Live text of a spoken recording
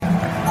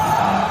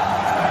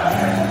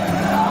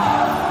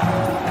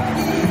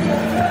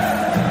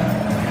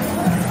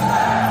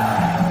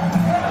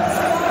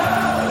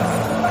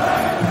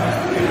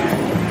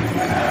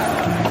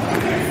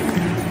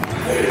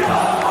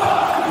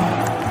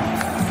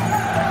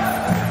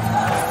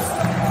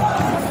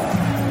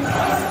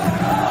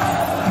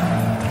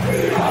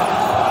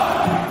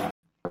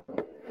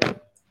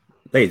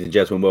Ladies and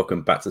gentlemen,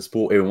 welcome back to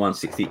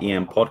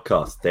Sporting160EN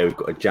podcast. Today we've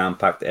got a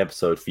jam-packed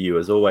episode for you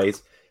as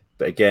always.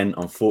 But again,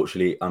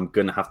 unfortunately, I'm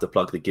going to have to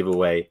plug the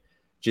giveaway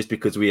just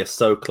because we are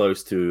so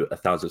close to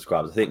 1,000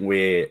 subscribers. I think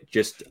we're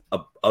just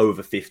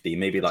over 50,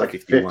 maybe It's like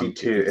like 51,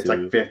 52. It's like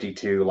 52.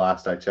 52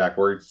 last I checked.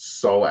 We're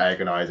so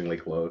agonizingly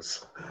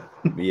close.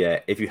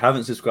 Yeah, if you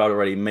haven't subscribed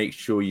already, make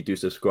sure you do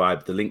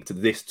subscribe. The link to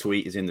this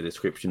tweet is in the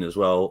description as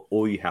well.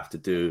 All you have to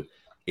do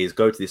is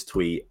go to this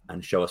tweet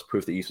and show us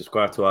proof that you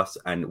subscribe to us,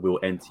 and we'll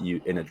enter you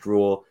in a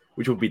draw,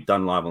 which will be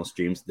done live on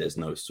streams. There's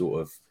no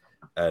sort of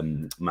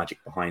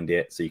magic behind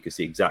it, so you can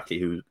see exactly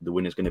who the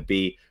winner is going to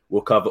be.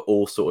 We'll cover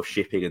all sort of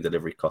shipping and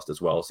delivery cost as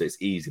well, so it's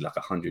easy, like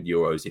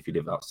 €100 if you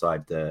live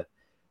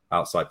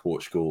outside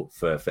Portugal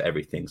for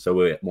everything. So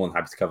we're more than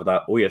happy to cover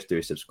that. All you have to do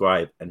is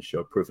subscribe and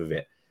show proof of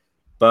it.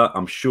 But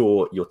I'm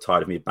sure you're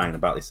tired of me banging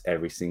about this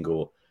every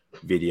single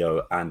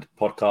video and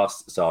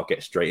podcast, so I'll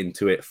get straight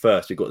into it.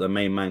 First, we've got the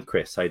main man,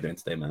 Chris. How you doing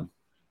today, man?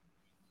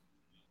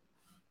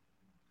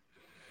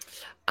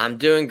 I'm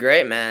doing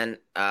great, man.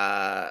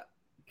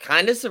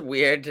 Kind of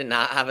weird to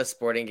not have a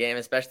sporting game,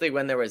 especially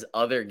when there was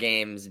other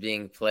games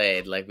being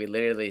played. Like we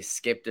literally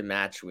skipped a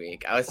match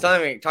week. I was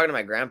talking to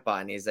my grandpa,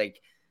 and he's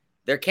like,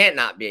 "There can't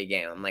not be a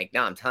game." I'm like,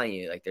 "No, I'm telling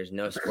you, like, there's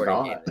no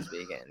sporting game this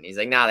weekend." And he's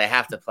like, "No, they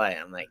have to play."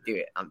 I'm like,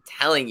 "Dude, I'm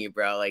telling you,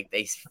 bro. Like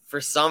they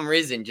for some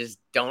reason just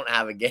don't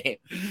have a game."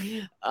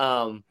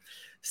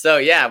 So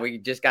yeah, we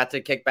just got to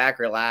kick back,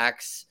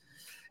 relax,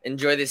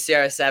 enjoy the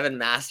CR7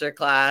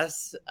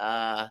 masterclass.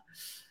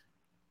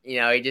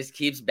 He just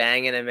keeps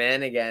banging him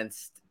in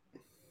against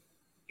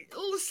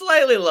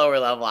slightly lower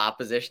level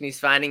opposition. He's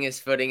finding his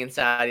footing in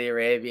Saudi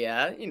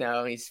Arabia.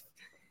 He's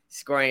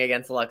scoring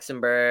against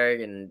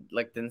Luxembourg and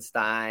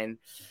Liechtenstein.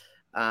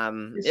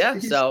 So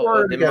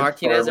the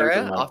Martinez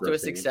era off to a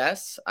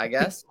success, I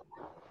guess.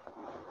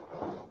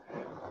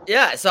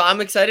 Yeah, so I'm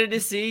excited to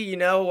see,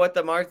 what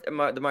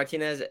the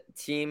Martinez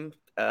team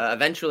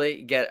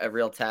eventually get a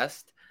real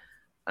test.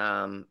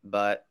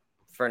 But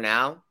for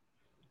now,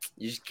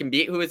 you just can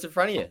beat who is in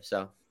front of you.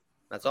 So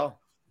that's all.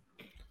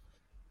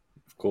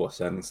 Of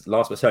course. And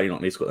last but certainly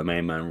not least, got the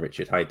main man,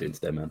 Richard. How you doing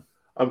today, man?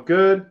 I'm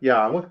good.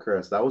 Yeah, I'm with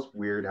Chris. That was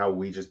weird how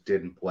we just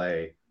didn't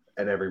play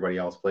and everybody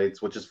else played,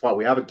 which is fun.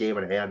 We have a game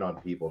in hand on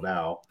people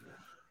now,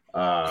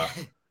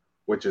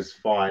 which is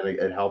fine.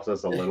 It helps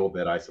us a little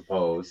bit, I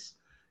suppose,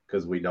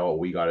 because we know what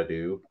we got to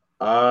do.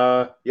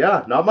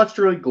 Yeah, not much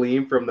to really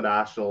glean from the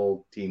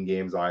national team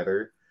games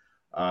either.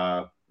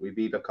 We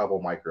beat a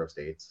couple micro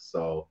states,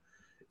 so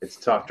it's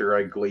tough to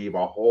really glean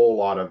a whole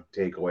lot of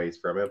takeaways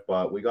from it,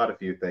 but we got a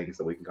few things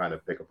that we can kind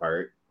of pick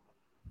apart.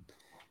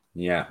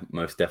 Yeah,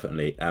 most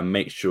definitely. And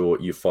make sure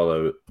you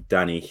follow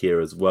Danny here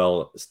as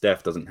well.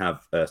 Steph doesn't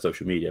have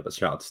social media, but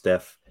shout out to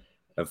Steph.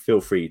 And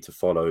feel free to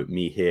follow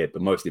me here.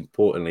 But most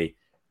importantly,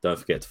 don't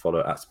forget to follow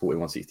at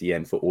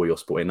Sporting160EN for all your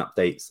sporting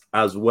updates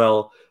as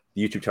well.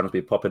 The YouTube channel's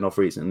been popping off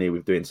recently.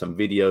 We're doing some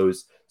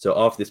videos. So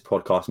after this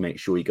podcast, make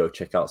sure you go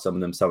check out some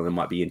of them. Some of them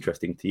might be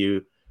interesting to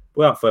you.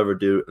 Without further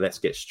ado, let's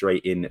get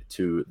straight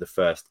into the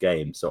first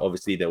game. So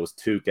obviously there was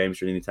 2 games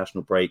during the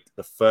international break.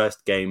 The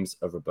first games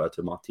of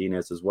Roberto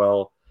Martinez as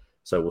well.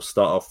 So we'll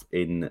start off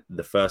in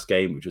the first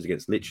game, which was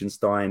against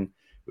Liechtenstein,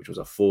 which was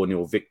a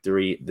 4-0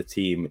 victory. The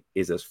team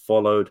is as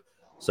followed.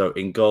 So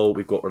in goal,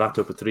 we've got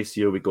Renato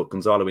Patricio, we've got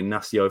Gonzalo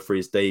Inacio for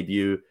his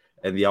debut,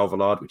 and the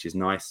Alvalade, which is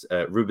nice.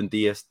 Ruben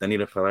Diaz,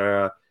 Danilo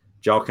Pereira,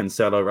 João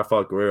Cancelo,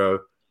 Rafael Guerreiro,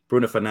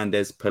 Bruno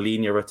Fernandes,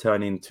 Palhinha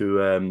returning to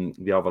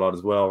the Alvalade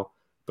as well.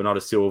 Bernardo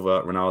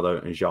Silva,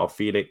 Ronaldo, and João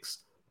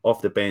Felix.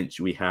 Off the bench,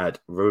 we had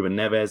Ruben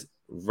Neves,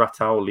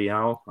 Rafael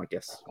Leao, I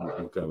guess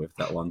I'll go with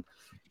that one.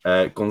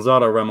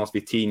 Gonzalo Ramos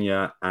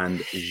Vitinha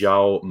and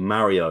João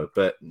Mario,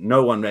 but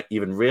no one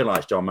even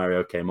realized João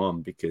Mario came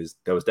on because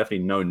there was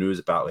definitely no news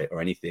about it or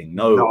anything.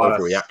 No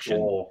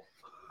overreaction.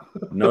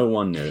 No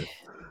one knew.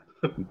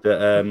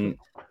 But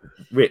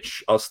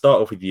Rich, I'll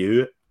start off with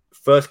you.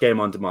 First game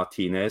under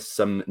Martinez,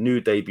 some new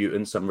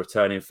debutants, some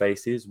returning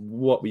faces.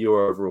 What were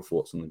your overall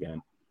thoughts on the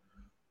game?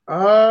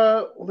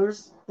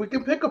 We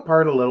can pick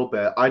apart a little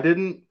bit.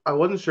 I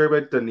wasn't sure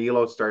about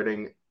Danilo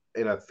starting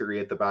in a 3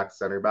 at the back,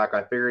 center back.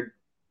 I figured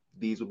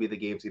these would be the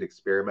games he'd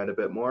experiment a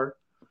bit more.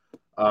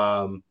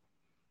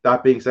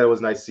 That being said, it was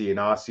nice to see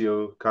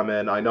Inacio come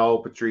in. I know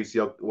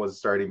Patricio was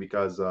starting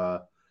because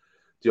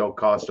Diogo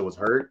Costa was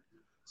hurt,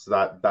 so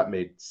that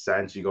made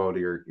sense. You go to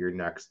your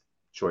next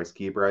choice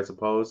keeper, I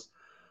suppose.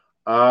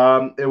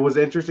 It was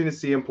interesting to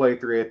see him play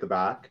 3 at the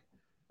back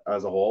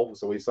as a whole.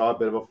 So we saw a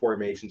bit of a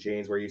formation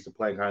change where he used to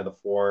play kind of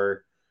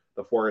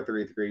the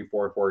 4-3-3,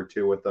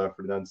 4-4-2 with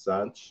Fernando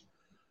Santos.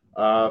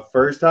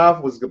 First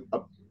half was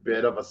a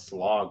bit of a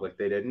slog. Like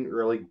they didn't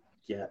really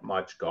get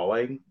much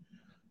going.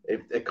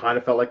 It kind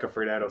of felt like a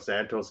Fernando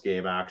Santos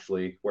game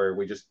actually, where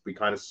we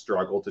kind of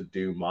struggled to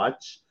do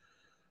much.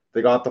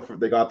 They got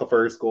the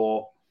first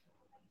goal.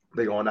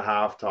 They go into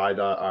half tied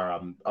up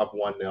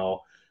 1-0,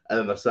 and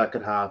then the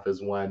second half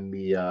is when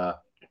the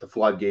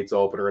floodgates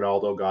open.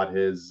 Ronaldo got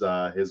his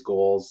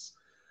goals.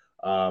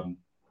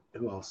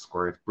 Who else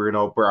scored?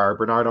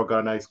 Bernardo got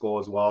a nice goal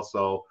as well.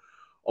 So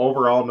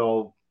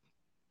overall,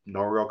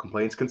 no real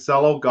complaints.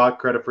 Cancelo got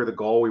credit for the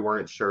goal. We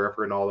weren't sure if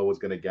Ronaldo was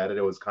going to get it.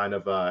 It was kind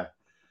of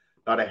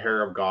not a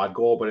hair of God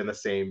goal, but in the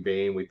same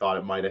vein, we thought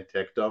it might have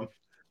ticked him.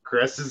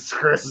 Chris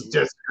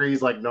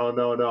disagrees, like,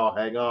 no,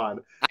 hang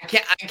on. I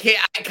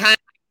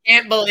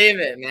can't believe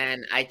it,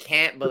 man. I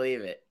can't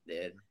believe it,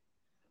 dude.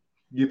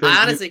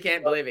 I honestly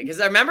can't believe it, because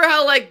I remember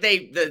how like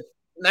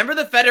remember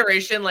the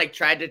Federation like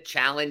tried to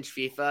challenge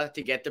FIFA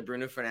to get the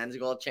Bruno Fernandes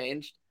goal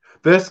changed.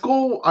 This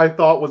goal I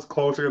thought was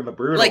closer than the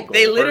Bruno like goal.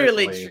 They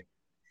literally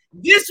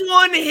this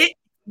one hit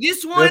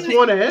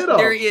him.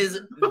 There is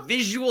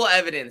visual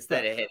evidence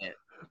that it hit it.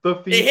 The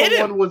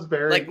FIFA one was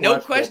very like no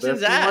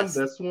questions asked.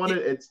 This one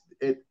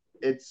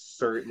it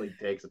certainly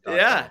takes a touch.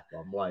 Yeah.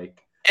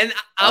 Like, and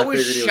I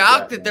was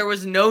shocked that there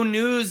was no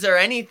news or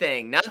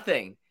anything.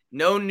 Nothing.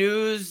 No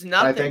news,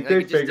 nothing. I think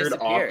they figured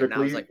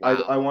optically. Like,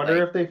 wow. I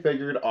wonder if they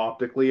figured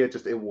optically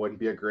it wouldn't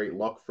be a great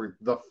look for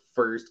the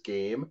first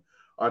game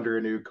under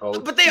a new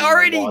coach. But they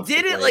already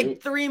did it like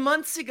 3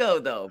 months ago,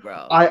 though,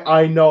 bro.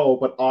 I know,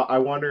 but I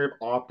wonder if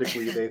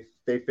optically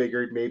they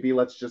figured maybe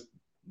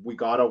we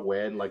gotta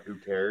win. Like, who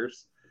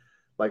cares?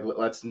 Like,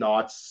 let's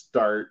not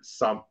start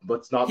some.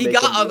 Let's not. He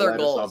got other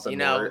goals, you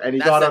know, and he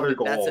got other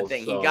goals. That's the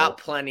thing. He got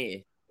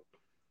plenty.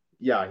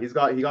 Yeah, he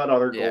got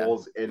other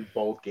goals in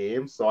both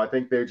games. So I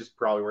think they just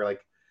probably were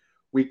like,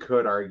 we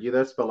could argue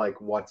this, but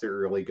like, what's it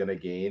really gonna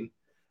gain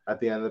at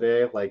the end of the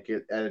day? Like,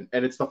 and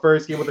it's the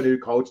first game with a new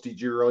coach. Did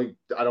you really?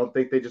 I don't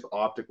think they just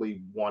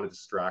optically want to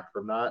distract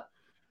from that.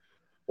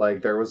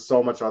 Like, there was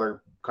so much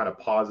other kind of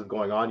positive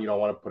going on. You don't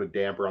want to put a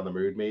damper on the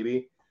mood,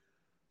 maybe.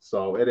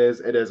 So it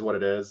is what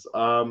it is.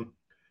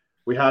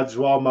 We had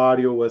João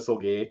Mario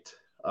Whistlegate.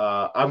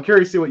 I'm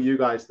curious to see what you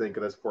guys think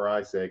of this before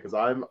I say, because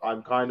I'm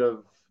kind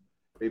of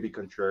maybe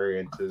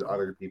contrarian to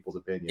other people's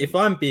opinions. If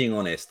I'm being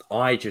honest,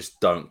 I just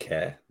don't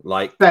care.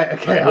 Like,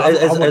 okay,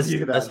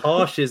 as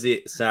harsh as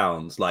it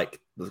sounds, like,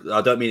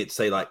 I don't mean it to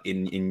say like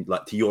in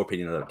like to your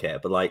opinion I don't care,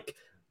 but like,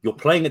 you're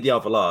playing at the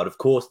Alvalade. Of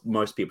course,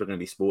 most people are going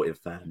to be Sporting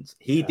fans.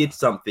 He did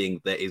something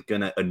that is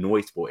going to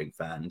annoy Sporting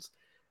fans.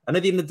 And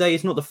at the end of the day,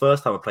 it's not the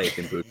first time a player's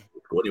been booed.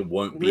 It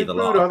won't be the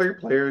last. Other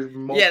players,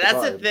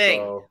 that's the thing.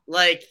 So.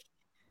 Like,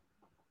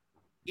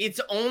 it's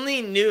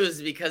only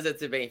news because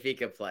it's a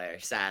Benfica player.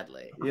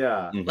 Sadly,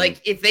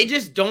 Like, if they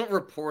just don't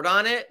report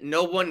on it,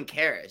 no one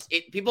cares.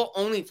 People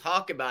only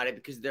talk about it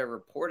because they're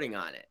reporting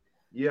on it.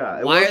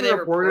 Yeah. Why are they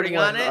reporting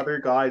on it? Other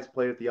guys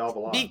played at the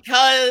Alvalade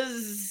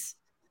because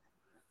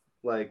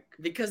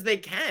they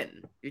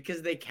can.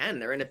 Because they can.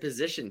 They're in a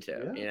position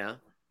to. You know.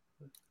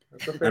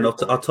 And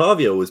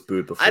Otavio was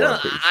booed before,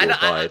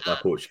 by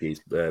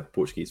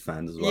Portuguese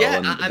fans as well. Yeah,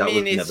 and I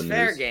mean, it's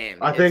fair game.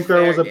 I think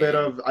there was a bit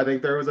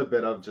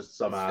of just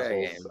some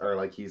assholes, or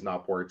like, he's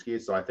not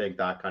Portuguese, so I think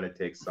that kind of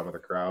takes some of the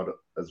crowd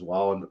as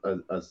well.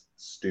 And as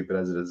stupid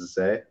as it is to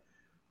say,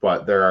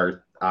 but there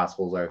are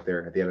assholes out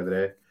there at the end of the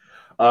day.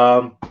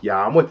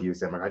 I'm with you,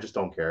 Sam. Like, I just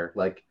don't care.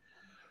 Like,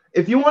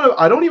 if you want to,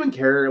 I don't even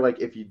care. Like,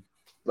 if you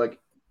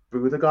like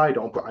boo the guy, I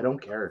don't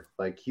care.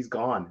 Like, he's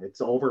gone. It's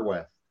over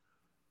with.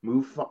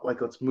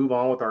 Let's move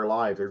on with our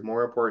lives. There's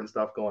more important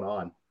stuff going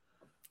on.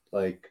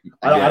 Like,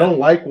 I don't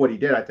like what he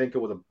did. I think it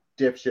was a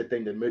dipshit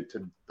thing to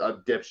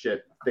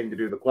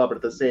do to the club. But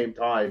at the same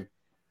time,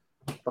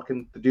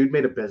 fucking the dude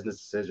made a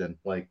business decision.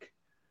 Like,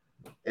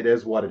 it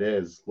is what it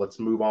is. Let's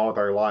move on with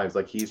our lives.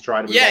 Like, he's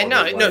trying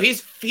to.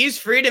 He's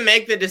free to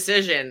make the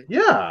decision.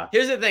 Yeah.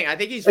 Here's the thing. I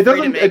think he's free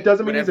to make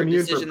whatever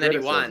decision that he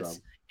wants.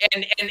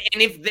 And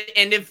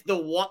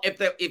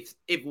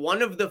if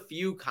one of the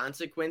few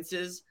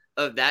consequences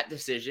of that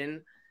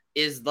decision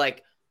is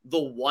like the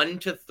 1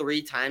 to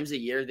 3 times a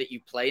year that you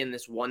play in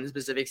this one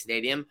specific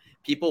stadium,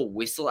 people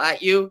whistle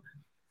at you,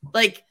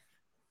 like,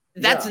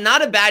 that's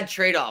not a bad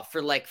trade-off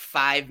for like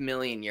 5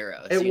 million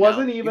euros. It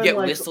wasn't even you get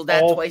like whistled at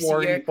twice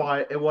a year.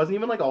 It wasn't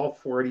even like all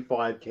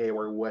 45K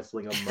were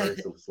whistling them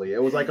mercilessly.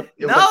 It was like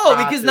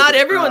because not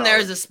everyone there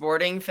is a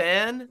Sporting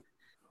fan.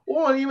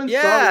 Well, and even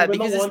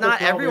because it's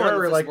not everyone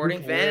that's a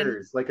Sporting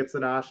fan. Like, it's the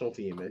national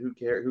team. Who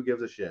cares? Who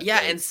gives a shit? Yeah,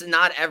 and so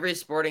not every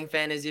Sporting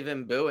fan is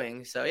even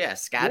booing. So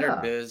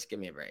scattered boos. Give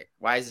me a break.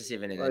 Why is this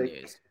even in the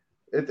news?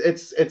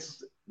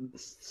 It's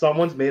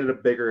someone's made it a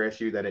bigger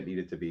issue than it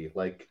needed to be.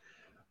 Like,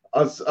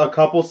 a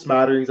couple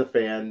smatterings of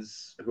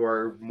fans who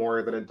are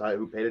more than entitled,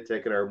 who paid a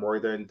ticket, are more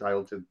than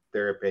entitled to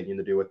their opinion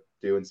to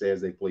do and say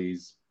as they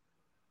please,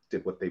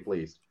 did what they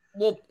pleased.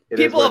 Well,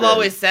 people have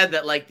always said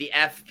that, like, the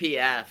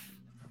FPF.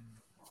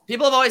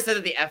 People have always said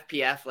that the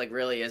FPF like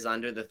really is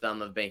under the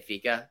thumb of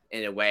Benfica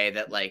in a way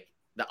that like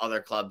the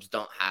other clubs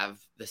don't have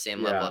the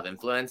same level of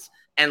influence.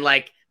 And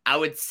like, I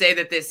would say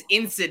that this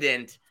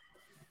incident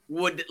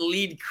would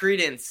lead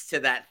credence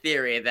to that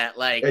theory that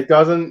like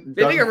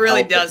Benfica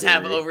really does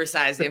have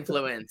oversized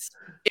influence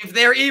if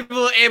they're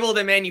able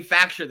to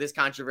manufacture this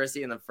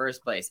controversy in the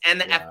first place,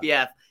 and the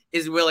FPF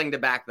is willing to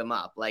back them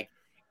up. Like,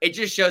 it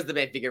just shows that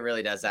Benfica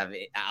really does have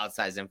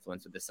outsized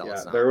influence with the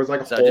Seleção. Yeah, there was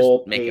like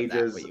whole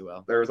pages.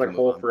 There was like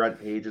whole front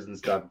pages and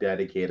stuff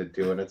dedicated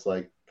to it. And it's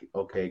like,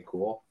 okay,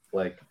 cool.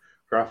 Like,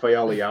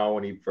 Rafael Leão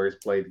when he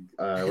played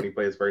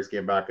his first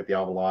game back at the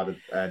Alvalade,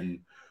 and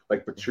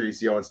like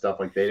Patricio and stuff,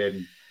 like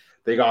they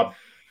got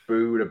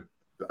booed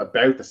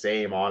about the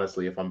same,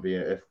 honestly.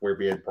 If we're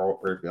being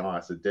perfectly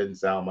honest, it didn't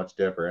sound much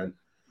different,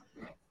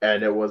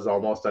 and it was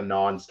almost a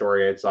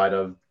non-story outside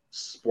of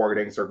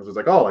sporting circles. It was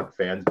like, oh, like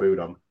fans booed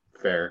them,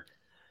 fair,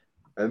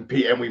 and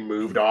we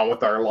moved on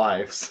with our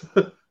lives.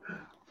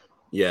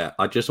 Yeah,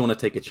 I just want to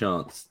take a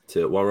chance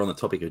to, while we're on the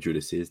topic of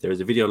Judases, there is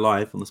a video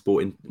live on the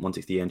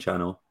Sporting160EN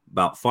channel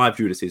about 5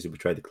 Judases who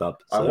betrayed the club.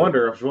 So I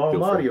wonder if João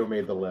Mario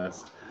made the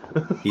list.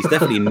 He's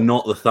definitely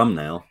not the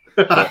thumbnail.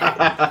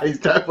 He's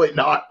definitely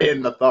not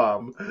in the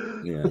thumb.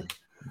 Yeah.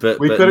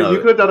 But you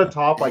could have done a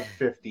top like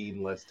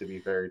 15 list, to be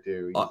fair,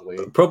 too,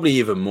 easily. Probably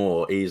even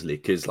more easily,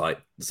 because like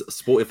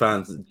sporting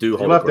fans do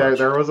hold left out.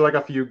 There was like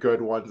a few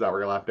good ones that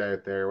were left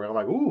out there where I'm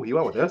like, ooh, he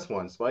went with this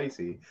one,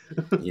 spicy.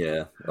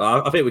 Yeah,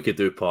 I think we could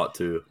do part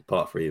 2,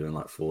 part 3, even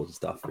like 4 and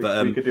stuff.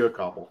 But we could do a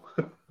couple.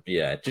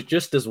 Yeah,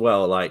 just as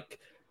well, like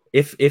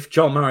if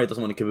John Murray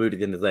doesn't want to get booed at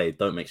the end of the day,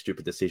 don't make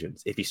stupid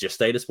decisions. If he's just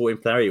stayed a sporting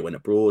player, he went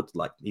abroad,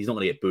 like he's not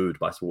going to get booed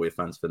by sporting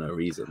fans for no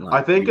reason. Like,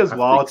 I think as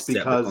well it's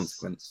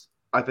because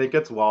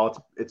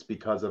it's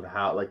because of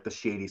how like the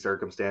shady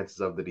circumstances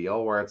of the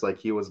deal, where it's like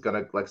he was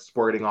gonna like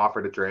Sporting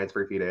offered a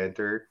transfer fee to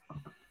Inter,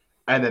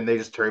 and then they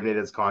just terminated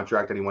his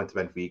contract and he went to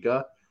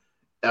Benfica.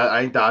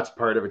 I think that's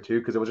part of it too,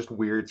 because it was just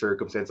weird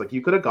circumstance. Like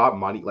you could have got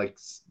money, like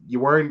you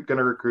weren't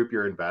gonna recoup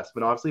your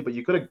investment, obviously, but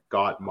you could have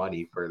got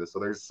money for this. So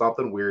there's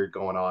something weird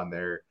going on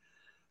there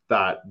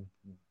that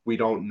we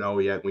don't know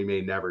yet. We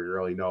may never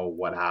really know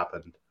what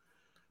happened,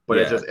 but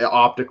it's just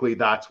optically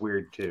that's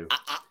weird too.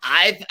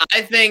 I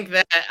think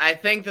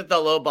that the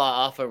low ball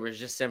offer was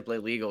just simply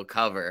legal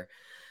cover,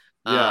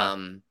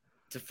 to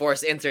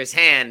force Inter's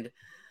hand.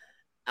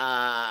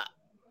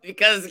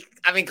 Because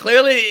I mean,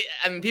 clearly,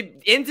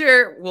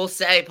 Inter will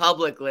say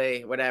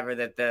publicly, whatever,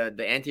 that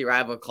the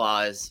anti-rival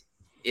clause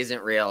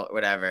isn't real,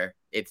 whatever,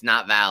 it's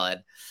not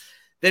valid.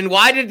 Then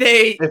why did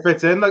they? If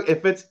it's in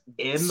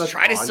the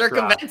try to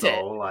circumvent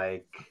it?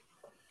 Like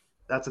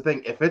that's the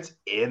thing. If it's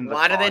in the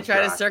why do they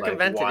try to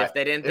circumvent it if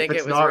they didn't think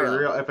it was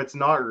real? If it's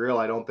not real,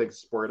 I don't think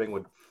Sporting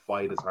would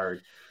fight as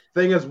hard.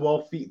 Thing is,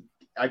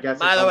 I guess.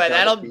 By the way,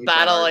 that'll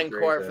battle in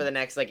court for the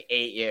next like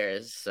 8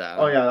 years. So.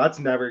 Oh yeah, that's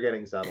never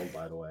getting settled.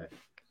 By the way.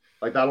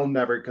 Like that'll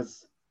never,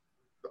 because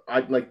I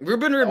like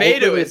Ruben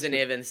Ribeiro isn't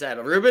even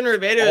settled. Ruben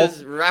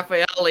Ribeiro's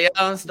Rafael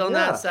Leão still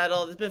not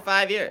settled. It's been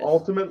 5 years.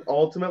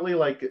 Ultimately,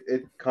 like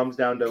it comes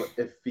down to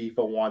if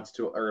FIFA wants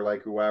to, or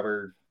like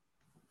whoever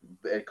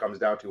it comes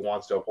down to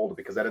wants to uphold it,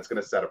 because then it's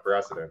going to set a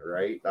precedent,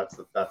 right? That's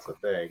the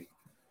thing.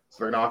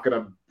 So they're not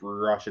going to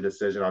rush a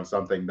decision on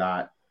something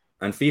that.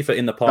 And FIFA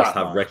in the past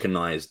have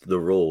recognized the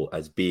rule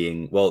as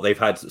being, well, they've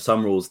had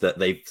some rules that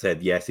they've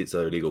said, yes, it's a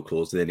legal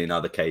clause. And then in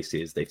other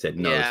cases, they've said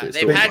no. Yeah, so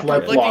they've had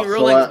conflicting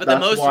rulings, but the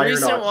most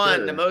recent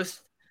one, the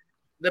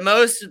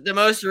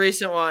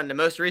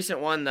most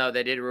recent one, though,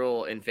 they did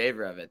rule in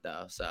favor of it,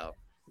 though. So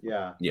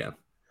yeah.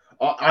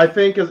 I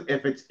think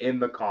if it's in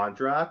the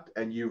contract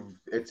and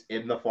it's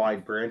in the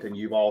fine print and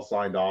you've all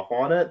signed off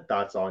on it,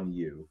 that's on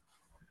you.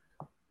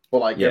 But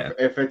like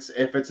if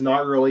it's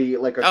not really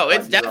like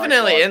it's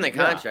definitely in the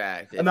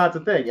contract. And that's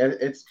the thing.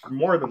 It's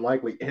more than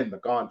likely in the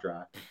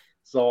contract.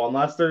 So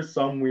unless there's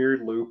some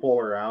weird loophole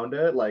around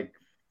it, like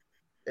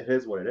it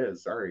is what it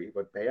is. Sorry,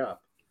 but pay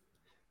up.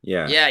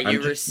 Yeah. Yeah,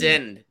 you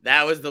rescind. Yeah.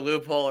 That was the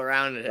loophole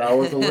around it. That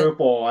was the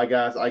loophole, I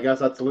guess. I guess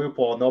that's the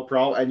loophole. No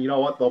problem. And you know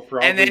what? They'll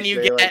probably and then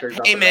you get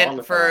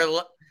payment for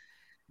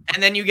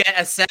and then you get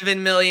a €7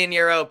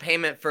 million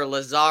payment for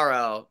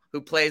Lazaro,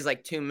 who plays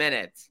like 2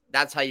 minutes.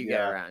 That's how you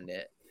get around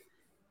it.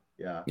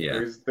 Yeah.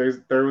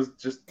 There was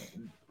just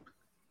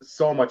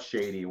so much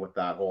shady with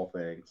that whole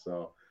thing.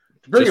 So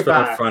to bring just it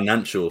back, from a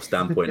financial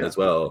standpoint as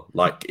well.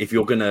 Like if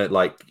you're gonna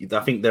I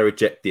think they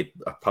rejected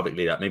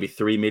publicly that maybe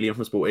 3 million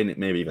from Sporting,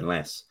 maybe even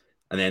less.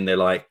 And then they're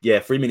like, 3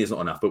 million is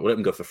not enough, but we'll let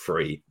them go for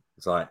free.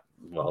 It's like,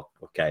 well,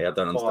 okay, I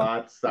don't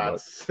understand. Well,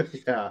 that's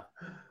yeah.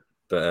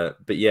 But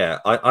yeah,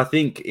 I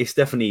think it's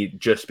definitely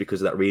just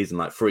because of that reason.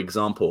 Like for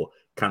example,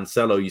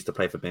 Cancelo used to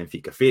play for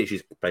Benfica, Felix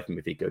used to play for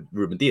Benfica,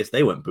 Ruben Dias,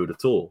 they weren't booed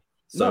at all.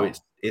 So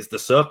it's the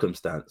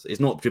circumstance.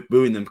 It's not just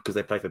booing them because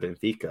they play for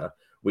Benfica,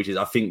 which is,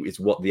 I think, is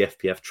what the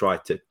FPF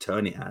tried to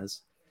turn it as.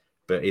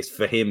 But it's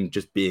for him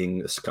just being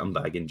a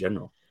scumbag in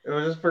general. It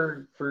was just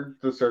for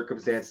the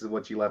circumstances in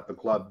which he left the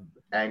club,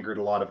 angered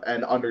a lot of,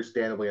 and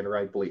understandably and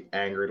rightfully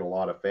angered a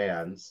lot of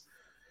fans.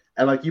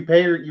 And like you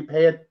pay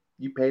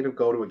to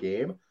go to a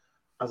game,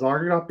 as long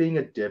as you're not being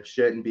a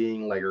dipshit and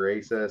being like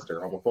racist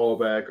or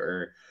homophobic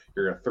or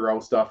you're gonna throw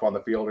stuff on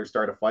the field or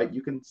start a fight,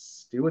 you can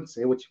do and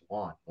say what you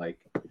want. Like,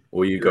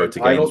 or you go to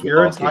games with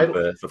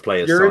asking for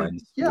player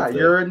signs.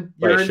 You're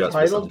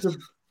entitled to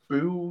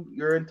boo.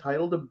 You're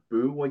entitled to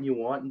boo when you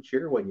want and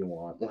cheer when you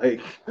want.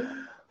 Like,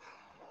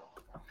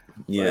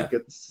 like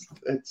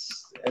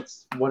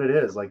it's what it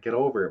is. Like, get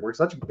over it. We're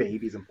such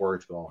babies in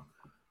Portugal.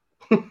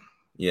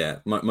 Yeah,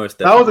 most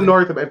definitely.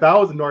 If that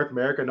was in North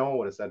America, no one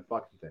would have said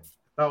fucking thing.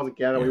 If that was in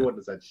Canada, we wouldn't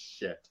have said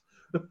shit.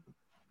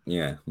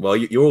 Yeah. Well,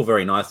 you're all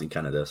very nice in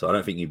Canada, so I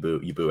don't think you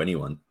boo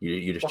anyone.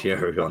 You just cheer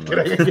everyone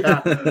on.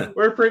 Yeah,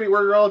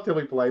 we're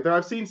relatively polite there.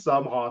 I've seen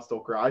some hostile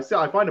crowds.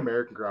 I find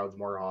American crowds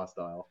more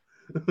hostile.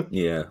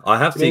 Yeah, I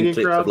have seen Canadian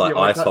clips of crowds, like you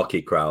know, ice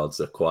hockey crowds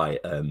are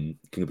quite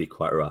can be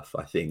quite rough,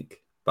 I think.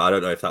 But I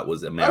don't know if that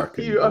was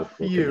American a or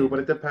few, but Canadian.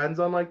 it depends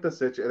on like the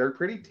situation. They're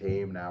pretty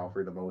tame now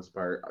for the most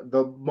part.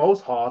 The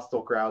most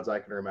hostile crowds I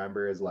can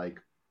remember is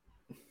like,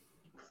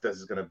 this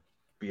is gonna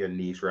be a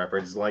niche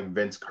reference. Like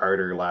Vince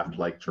Carter left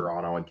like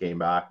Toronto and came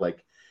back.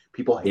 Like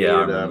people Yeah, I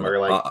hated him, remember. or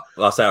like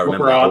I'll say I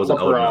remember that. I wasn't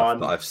old enough,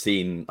 but LeBron, I've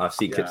seen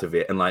yeah, clips of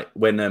it. And like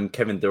when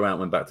Kevin Durant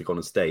went back to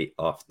Golden State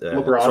after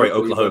LeBron to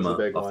Cleveland's the Oklahoma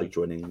big after one.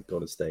 joining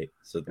Golden State.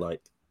 So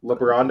like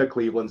LeBron to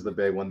Cleveland's the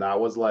big one. That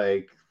was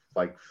like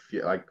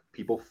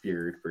people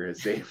feared for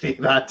his safety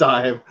that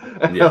time,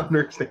 yeah.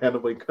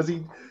 understandably. Because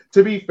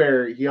to be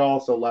fair, he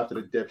also left in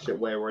a dipshit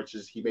way, which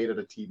is he made it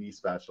a TV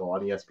special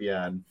on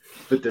ESPN,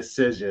 The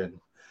Decision.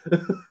 I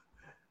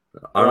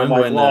I'm remember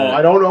like, when well,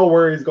 I don't know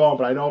where he's going,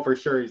 but I know for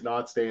sure he's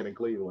not staying in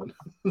Cleveland.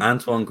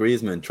 Antoine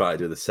Griezmann tried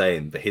to do the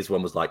same, but his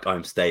one was like,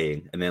 "I'm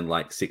staying," and then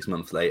like 6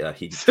 months later,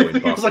 he joined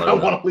He was like, I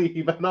Barcelona. want to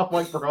leave, and I'm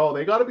like, bro,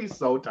 they got to be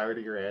so tired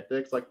of your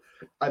antics. Like,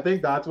 I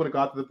think that's when it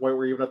got to the point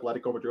where even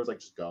Atletico Madrid was like,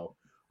 just go.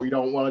 We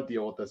don't want to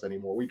deal with this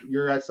anymore.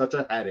 You're at such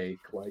a headache.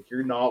 Like,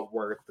 you're not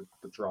worth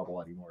the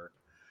trouble anymore.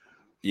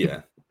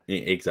 Yeah,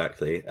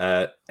 exactly.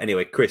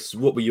 Anyway, Chris,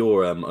 what were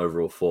your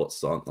overall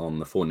thoughts on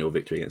the 4-0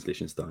 victory against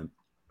Liechtenstein?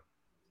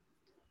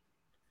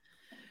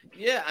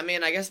 Yeah, I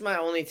mean, I guess my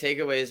only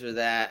takeaways were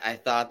that I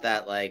thought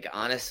that, like,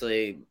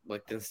 honestly,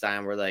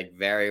 Liechtenstein were like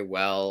very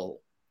well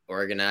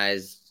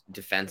organized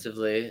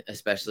defensively,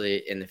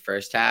 especially in the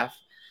first half.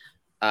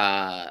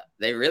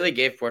 They really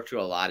gave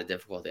Portugal a lot of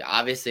difficulty.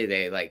 Obviously,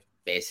 they like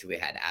basically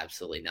had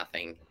absolutely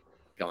nothing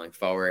going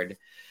forward.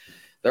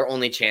 Their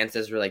only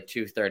chances were like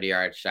 2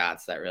 30-yard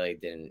shots that really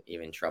didn't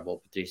even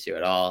trouble Patricio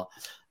at all.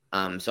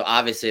 So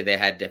obviously they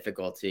had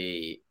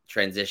difficulty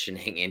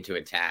transitioning into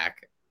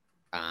attack.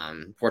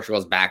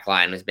 Portugal's back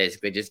line was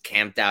basically just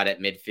camped out at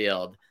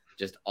midfield,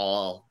 just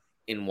all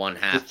in one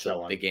half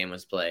till the game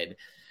was played.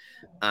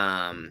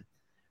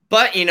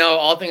 But, you know,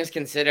 all things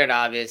considered,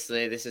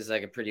 obviously, this is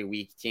like a pretty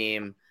weak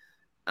team.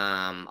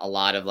 A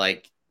lot of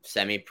like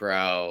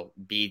semi-pro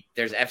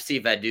there's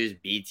FC Vaduz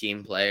B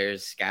team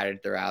players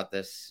scattered throughout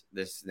this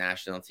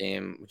national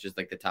team, which is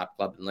like the top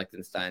club in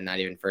Liechtenstein, not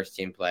even first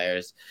team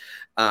players.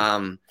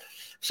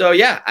 So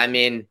yeah, I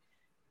mean,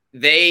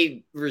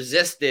 they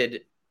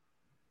resisted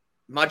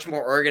much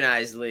more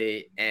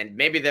organizedly, and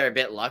maybe they're a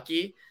bit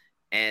lucky.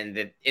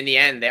 And in the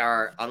end, they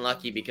are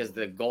unlucky because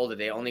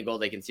the only goal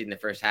they concede in the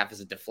first half is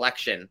a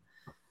deflection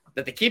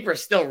that the keeper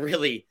still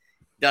really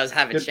does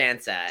have a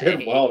chance at.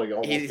 Did well to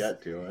almost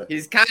get to it.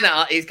 He's kind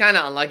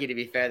of unlucky, to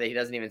be fair, that he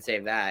doesn't even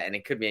save that, and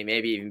it could be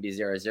maybe even be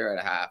 0-0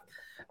 at a half.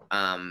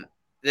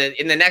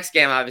 In the next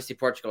game, obviously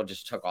Portugal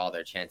just took all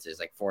their chances,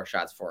 like 4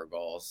 shots, 4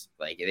 goals.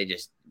 Like they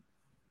just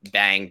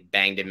banged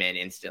him in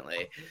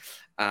instantly.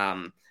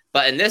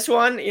 But in this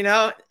one, you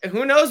know,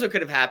 who knows what could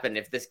have happened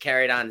if this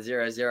carried on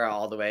 0-0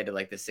 all the way to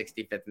like the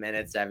 65th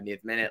minute,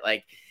 70th minute.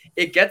 Like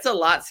it gets a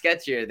lot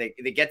sketchier.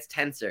 It gets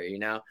tenser, you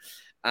know.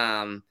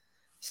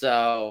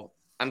 So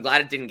I'm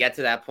glad it didn't get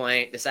to that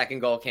point. The second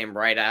goal came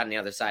right out on the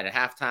other side at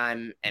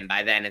halftime, and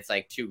by then it's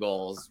like 2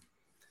 goals.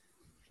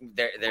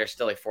 There's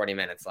still like 40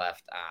 minutes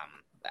left.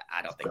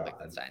 I don't think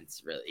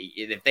Liechtenstein's really.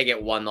 If they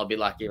get 1, they'll be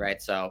lucky, right?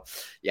 So,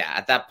 yeah,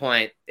 at that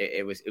point,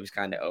 it was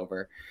kind of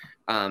over.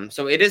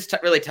 So it is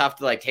really tough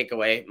to like take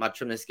away much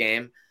from this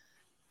game,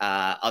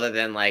 other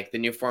than like the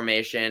new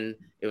formation.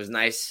 It was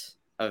nice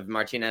of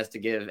Martinez to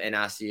give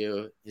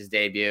Inacio his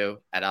debut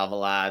at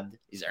Alvalade.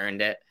 He's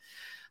earned it.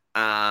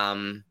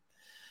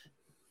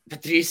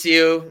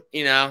 Patricio,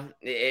 you know,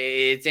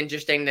 it's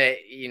interesting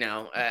that, you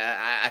know,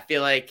 I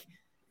feel like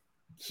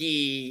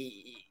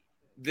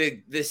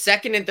the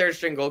second and third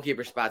string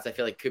goalkeeper spots, I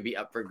feel like could be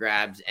up for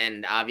grabs.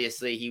 And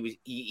obviously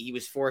he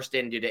was forced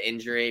in due to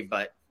injury,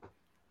 but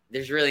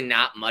there's really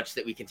not much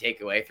that we can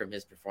take away from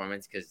his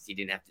performance because he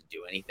didn't have to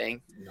do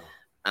anything. No.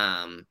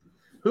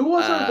 Who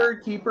was our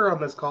third keeper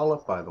on this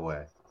call-up, by the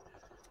way?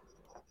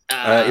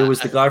 It was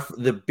the guy,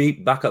 the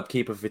backup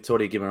keeper,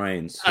 Vitória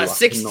Guimarães. A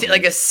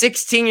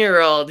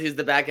 16-year-old who's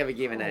the backup of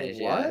Guimarães.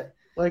 Oh, what? Yeah.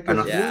 Like,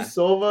 Luis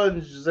Silva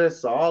and Jose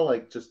Sá,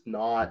 like, just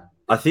not.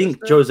 I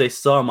think Jose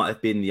Sá might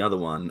have been the other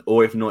one,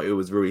 or if not, it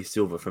was Rui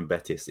Silva from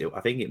Betis.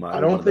 I think it might.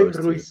 I don't think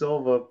Rui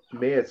Silva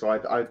made it, so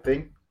I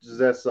think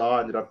Jose Sá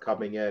ended up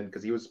coming in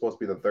because he was supposed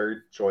to be the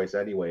third choice,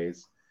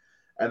 anyways.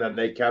 And then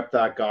they kept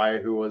that guy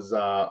who was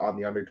on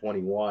the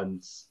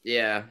under-21s.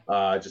 Yeah.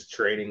 Just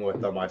training with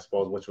them, I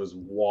suppose, which was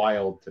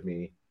wild to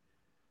me.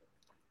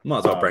 Might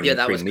as well bring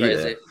that was me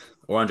crazy. there.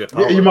 Or Andre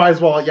Paulo. You might as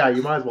well. Yeah,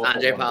 you might as well.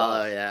 Andre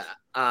Paulo, yeah.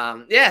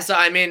 Yeah, so,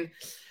 I mean,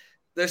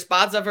 there's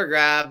spots up for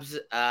grabs.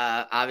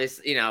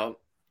 Obviously, you know,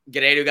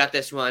 Guerreiro got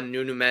this one.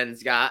 Nuno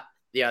Mendes got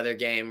the other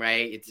game,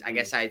 right? I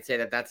guess I'd say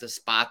that's a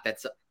spot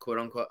that's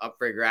quote-unquote up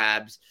for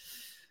grabs.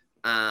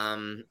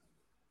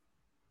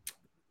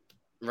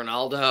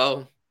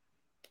 Ronaldo,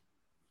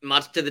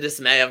 much to the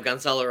dismay of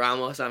Gonzalo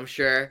Ramos, I'm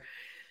sure.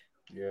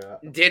 Yeah.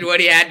 Did what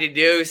he had to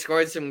do,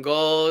 scored some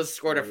goals,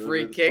 scored a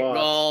free Ruben's kick box.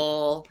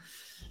 goal,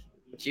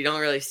 which you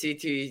don't really see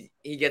too.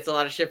 He gets a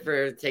lot of shit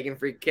for taking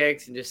free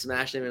kicks and just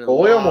smashing them in the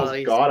Goalie wall.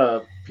 almost got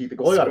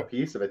a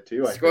piece of it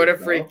too. Scored a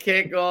free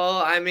kick goal.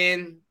 I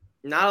mean,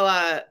 not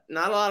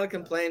a lot of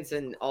complaints,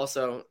 and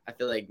also I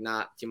feel like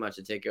not too much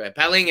to take away.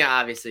 Palinha,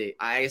 obviously,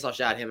 I guess I'll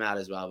shout him out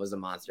as well. Was a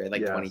monster. He had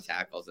like 20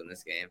 tackles in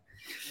this game.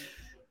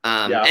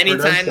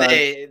 Anytime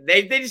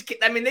they just,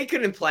 I mean, they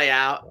couldn't play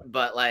out,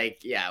 but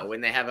like, yeah, when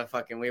they have a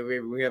fucking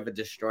we have a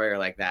destroyer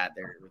like that,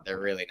 they're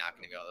really not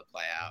going to be able to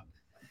play out.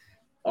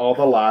 All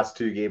the last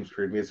 2 games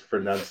proved me is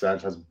Fernando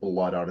Sanchez has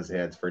blood on his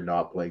hands for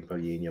not playing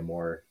Palinha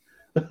more.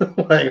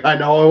 Like, I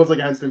know it was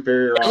against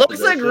inferior. It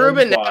looks like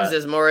Ruben Neves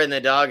is more in the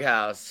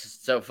doghouse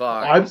so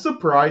far. I'm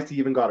surprised he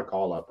even got a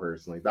call up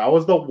personally. That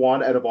was the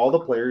one out of all the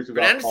players who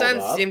got called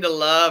up. Seemed to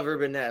love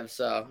Ruben Neves,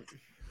 so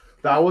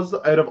that was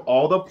out of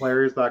all the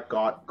players that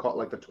got caught,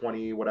 like the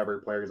 20 whatever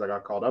players that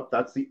got called up.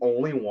 That's the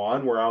only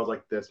one where I was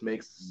like, this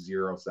makes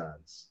 0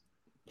 sense.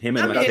 Him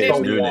and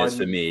Matheus Nunes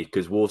for me,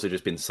 because Wolves have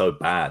just been so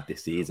bad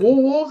this season. Well,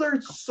 Wolves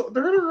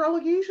they're in a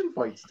relegation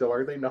fight still,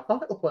 are they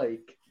not?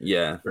 Like,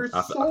 yeah,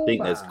 I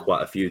think there's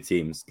quite a few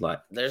teams like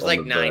there's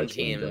like 9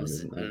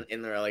 teams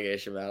in the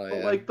relegation battle.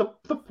 But like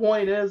the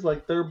point is,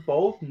 like, they're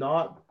both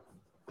not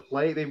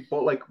play. They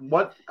both, like,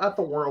 what at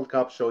the World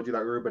Cup showed you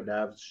that Ruben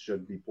Neves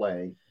should be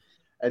playing,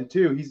 and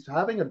 2, he's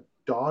having a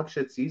dog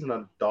shit season on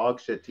a dog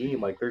shit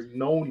team. Like, there's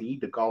no need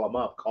to call him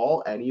up.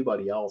 Call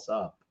anybody else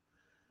up.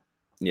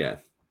 Yeah.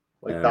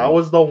 Like, that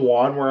was the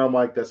one where I'm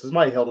like, this is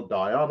my hill to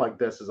die on. Like,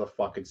 this is a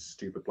fucking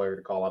stupid player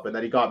to call up. And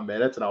then he got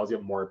minutes, and I was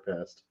even more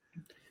pissed.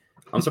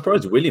 I'm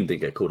surprised William didn't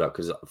get called up,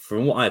 because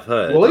from what I've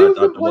heard, William's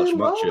been playing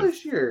well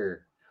this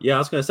year. Yeah, I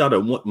was going to say I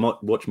don't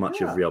watch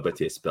much of Real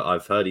Betis, but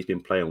I've heard he's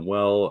been playing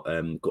well.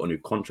 Got a new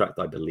contract,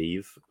 I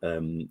believe.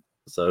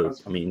 So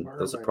I mean,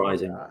 that's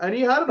surprising. And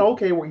he had an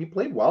okay where he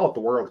played well at the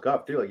World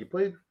Cup too. Like, he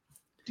played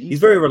decent. He's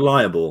very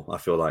reliable. I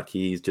feel like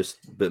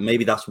but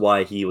maybe that's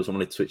why he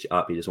wanted to switch it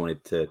up. He just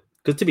wanted to.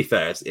 Because to be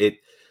fair,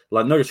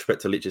 like, no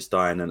disrespect to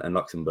Liechtenstein and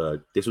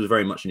Luxembourg, this was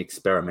very much an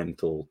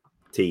experimental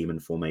team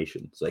and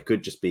formation. So it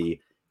could just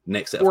be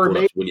next set of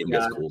call-ups William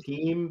gets called.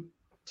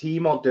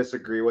 Team I'll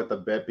disagree with a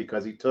bit,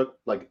 because he took,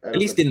 like, at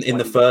least in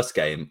the first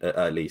game,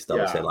 at least I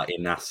would say, like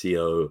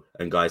Ignacio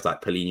and guys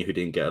like Palinha who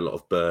didn't get a lot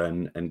of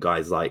burn, and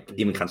guys like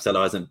even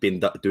Cancelo hasn't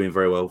been doing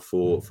very well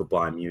for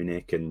Bayern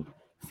Munich, and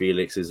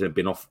Felix has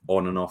been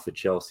on and off for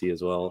Chelsea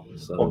as well.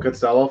 So. Well,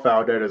 Cancelo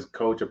found out his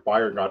coach at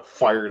Bayern got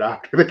fired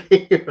after the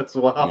game as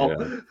well.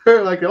 Yeah.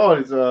 They're like, oh,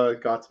 he's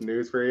got some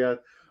news for you.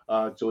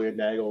 Julian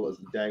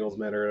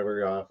Nagelsmann or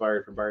whatever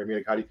fired from Bayern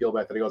Munich. How do you feel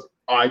about that? He goes,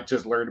 I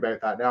just learned about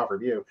that now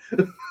from you.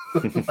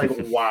 Like,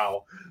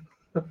 wow.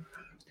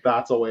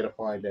 That's a way to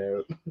find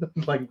out.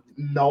 Like,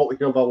 no,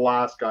 you're the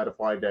last guy to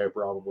find out,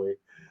 probably.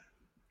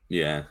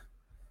 Yeah.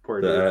 Poor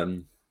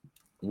dude.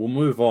 We'll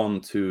move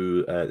on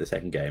to the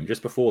second game.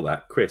 Just before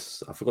that,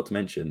 Chris, I forgot to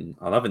mention,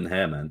 I love the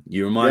hair, man.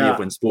 You remind me of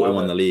when Sporting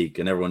won the league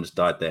and everyone just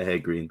dyed their hair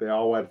green. They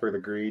all went for the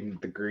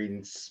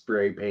green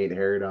spray paint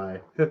hair dye.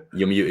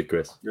 You're muted,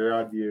 Chris. You're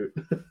on mute.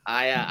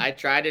 I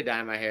tried to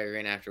dye my hair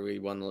green after we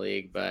won the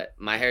league, but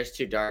my hair's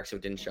too dark, so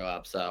it didn't show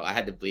up. So I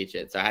had to bleach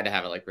it. So I had to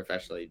have it like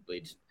professionally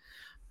bleached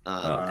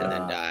and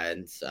then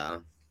dyed.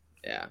 So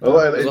yeah, it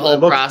was a whole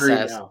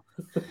process.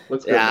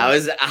 Yeah, I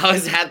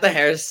was at the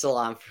hair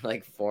salon for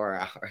like 4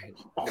 hours.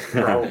 Oh,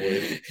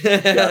 probably.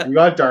 Yeah, you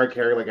got dark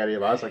hair like any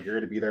of us. Like, you're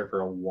gonna be there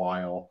for a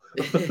while.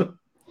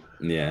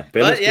 Yeah,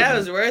 but yeah, it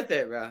was worth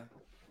it, bro.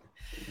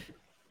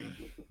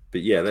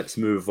 But yeah, let's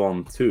move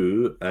on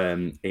to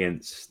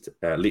against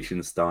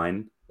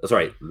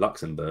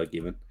Luxembourg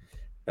even,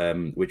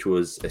 which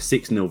was a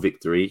 6-0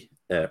 victory.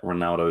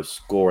 Ronaldo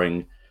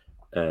scoring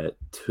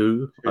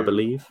 2, I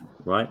believe.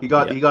 Right? He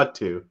got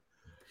 2.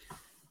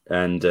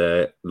 And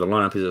the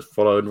lineup is as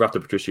followed: Rafa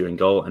Patricio in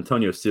goal,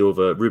 Antonio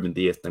Silva, Ruben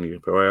Diaz, Danilo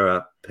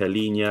Pereira,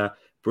 Palinha,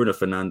 Bruno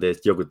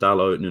Fernandes, Diogo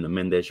Dalot, Nuno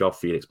Mendes, João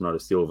Felix, Bernardo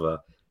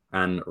Silva,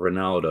 and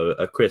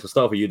Ronaldo. Chris, I'll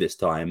start with you this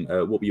time.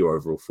 What were your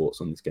overall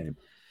thoughts on this game?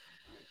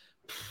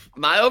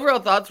 My overall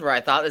thoughts were,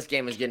 I thought this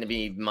game was going to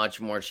be much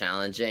more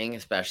challenging,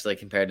 especially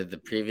compared to the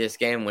previous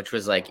game, which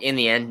was, like, in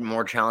the end,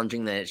 more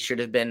challenging than it should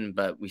have been,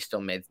 but we still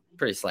made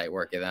pretty slight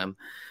work of them.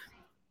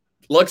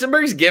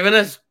 Luxembourg's given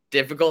us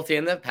difficulty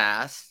in the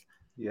past.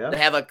 Yeah, they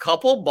have a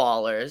couple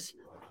ballers.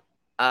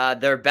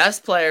 Their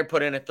best player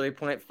put in a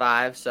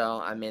 3.5, so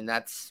I mean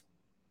that's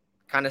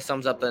kind of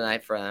sums up the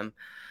night for them.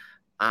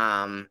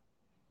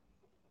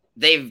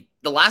 The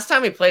last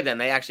time we played them,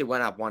 they actually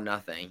went up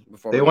 1-0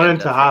 before they went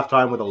into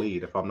halftime with a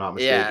lead, if I'm not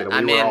mistaken. Yeah,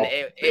 I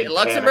mean,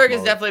 Luxembourg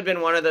has definitely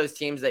been one of those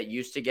teams that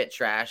used to get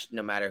trashed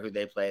no matter who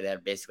they play there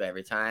basically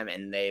every time,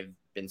 and they've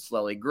been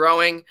slowly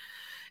growing.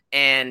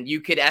 And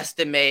you could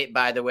estimate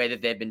by the way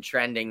that they've been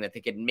trending that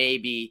they could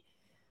maybe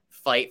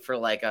fight for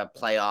like a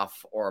playoff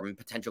or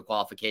potential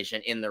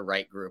qualification in the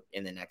right group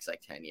in the next like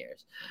 10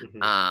 years.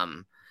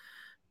 Mm-hmm.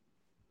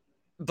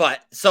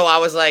 But so I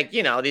was like,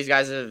 these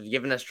guys have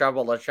given us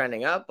trouble. They're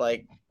trending up.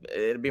 Like,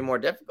 it'd be more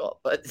difficult.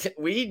 But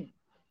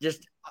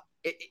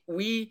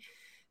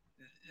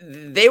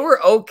they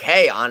were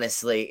okay,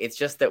 honestly. It's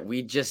just that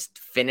we just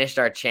finished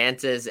our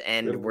chances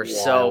and we're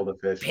so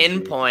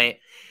pinpoint.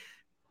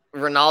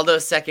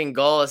 Ronaldo's second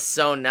goal is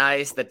so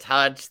nice. The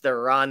touch, the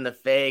run, the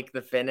fake,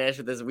 the finish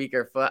with his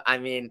weaker foot. I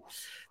mean,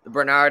 the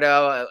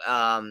Bernardo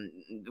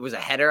was a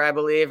header, I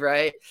believe,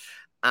 right?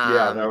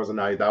 Yeah, that was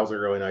a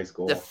really nice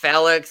goal. The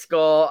Felix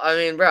goal. I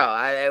mean,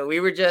 bro,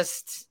 we were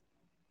just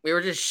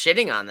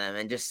shitting on them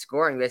and just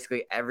scoring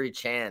basically every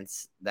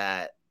chance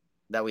that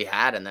we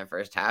had in that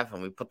first half,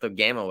 and we put the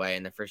game away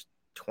in the first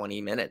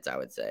 20 minutes, I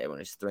would say,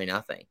 when it's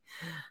 3-0.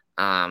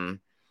 And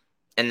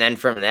then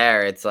from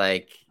there, it's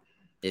like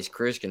is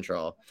cruise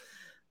control.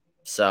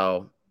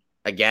 So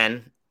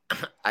again,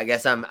 I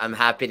guess I'm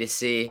happy to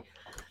see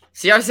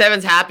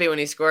CR7's happy when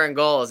he's scoring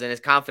goals, and his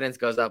confidence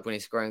goes up when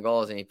he's scoring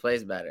goals and he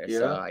plays better. Yeah.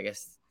 So I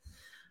guess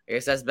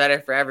that's better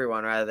for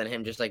everyone rather than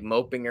him just like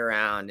moping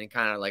around and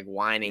kind of like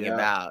whining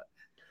about.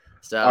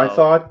 So I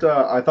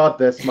thought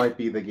this might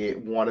be the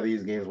game. One of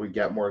these games we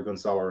get more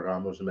Gonzalo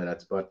Ramos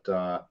minutes, but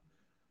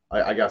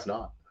I guess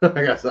not.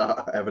 I guess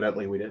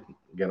evidently we didn't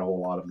get a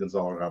whole lot of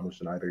Gonzalo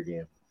Ramos in either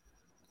game.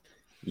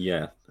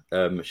 Yeah.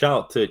 Shout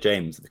out to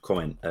James in the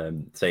comment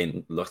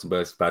saying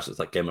Luxembourg's badge looks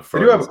like Game of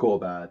Thrones. They do have a cool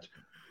badge.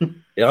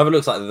 It either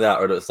looks like that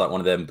or it looks like one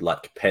of them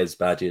like Pez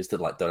badges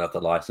that like don't have the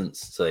license,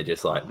 so they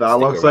just like that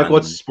looks like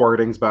what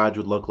Sporting's badge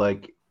would look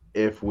like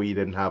if we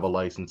didn't have a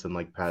license in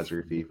like PES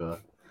or FIFA.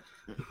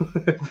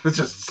 It's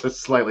just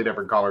slightly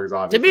different colors,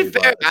 obviously. To be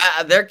fair,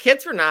 their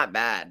kits were not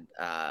bad.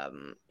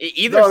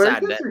 Either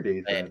side. Their kits are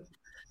decent.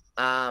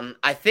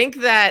 I think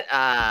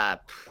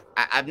that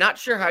I'm not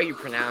sure how you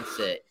pronounce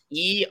it.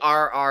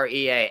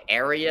 ERREA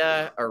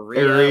area,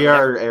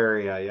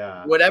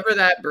 yeah. Whatever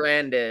that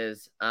brand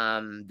is,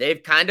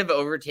 they've kind of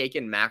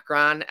overtaken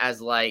Macron as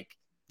like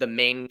the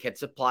main kit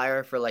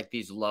supplier for like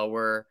these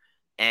lower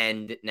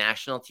end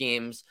national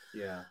teams.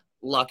 Yeah.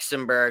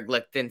 Luxembourg,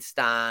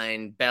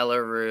 Liechtenstein,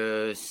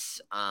 Belarus,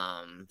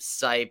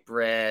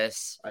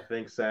 Cyprus. I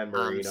think San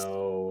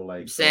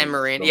Marino, San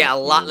Marino. Yeah, a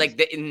lot like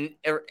in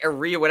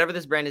Area, whatever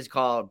this brand is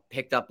called,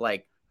 picked up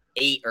like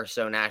 8 or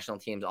so national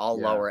teams, all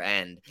lower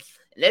end.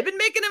 They've been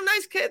making them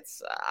nice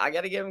kits. I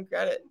got to give them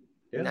credit.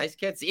 Yeah. Nice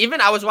kits.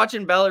 Even I was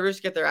watching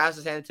Belarus get their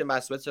asses handed to them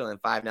by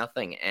Switzerland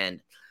 5-0, and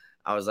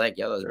I was like,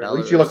 yo, those Belarus. At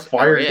least you look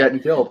fired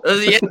getting killed.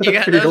 You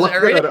got those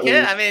red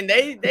kit. I mean,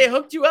 they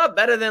hooked you up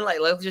better than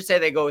like, let's just say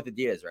they go with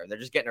Adidas, right? They're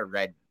just getting a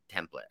red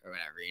template or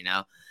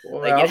whatever,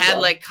 Well, like it had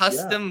like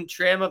custom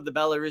trim of the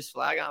Belarus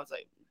flag. I was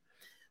like,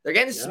 they're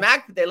getting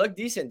smacked, but they look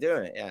decent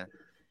doing it. Yeah.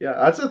 Yeah,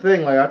 that's the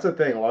thing.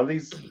 A lot of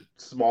these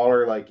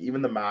smaller, like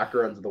even the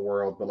Macrons of the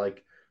world, but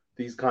like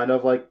these kind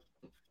of like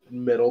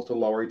middle to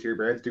lower tier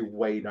brands do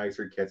way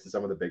nicer kits than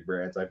some of the big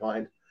brands, I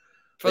find.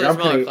 For the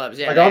smaller clubs,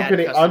 yeah.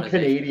 Like I'm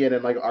Canadian,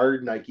 and like our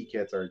Nike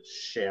kits are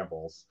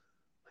shambles.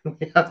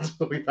 We've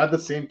had the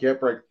same kit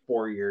for like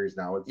 4 years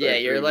now.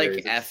 You're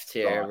like F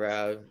tier,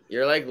 bro.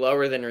 You're like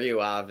lower than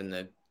Ryuov in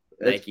the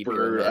Nike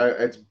pyramid.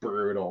 It's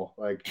brutal.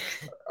 Like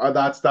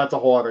that's a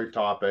whole other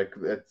topic.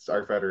 It's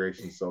our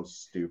federation's so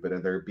stupid,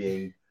 and they're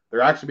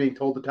actually being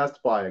told to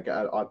testify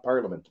on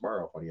Parliament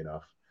tomorrow. Funny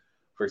enough,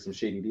 for some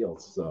shady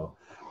deals. So,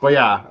 but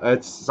yeah,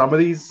 it's some of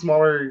these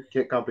smaller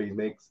kit companies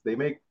make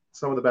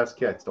some of the best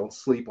kits. Don't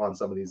sleep on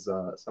some of these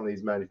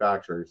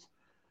manufacturers.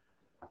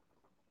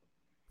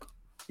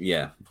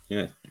 Yeah,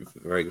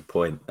 very good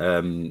point.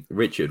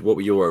 Richard, what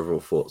were your overall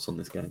thoughts on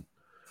this game?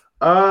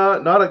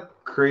 Not a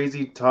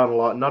crazy ton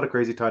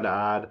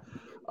to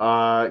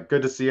add.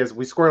 Good to see us.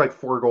 We scored like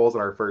 4 goals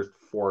in our first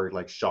 4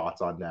 like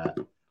shots on net.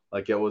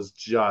 Like it was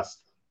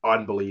just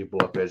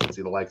unbelievable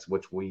efficiency, the likes of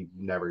which we've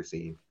never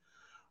seen.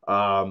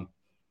 Nothing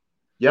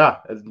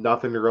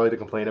really to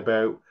complain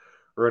about.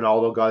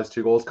 Ronaldo got his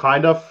 2 goals.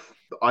 Kind of,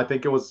 I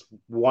think it was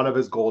one of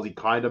his goals. He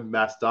kind of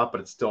messed up, but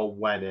it still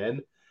went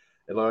in.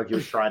 It looked like he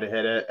was trying to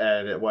hit it,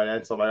 and it went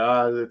in. So I'm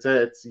like, that's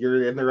it.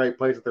 You're in the right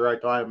place at the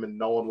right time, and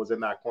no one was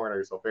in that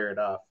corner, so fair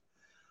enough.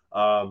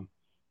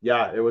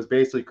 It was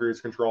basically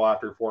cruise control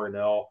after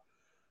 4-0.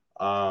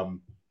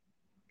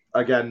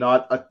 Again,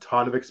 not a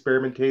ton of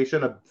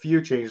experimentation. A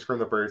few changes from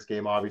the first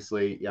game,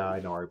 obviously. Yeah,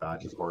 I know our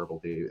badge is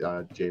horrible,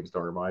 James,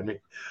 don't remind me.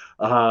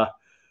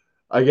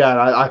 Again,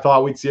 I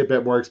thought we'd see a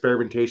bit more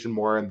experimentation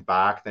more in the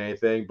back than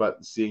anything,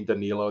 but seeing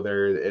Danilo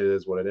there, it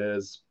is what it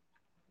is.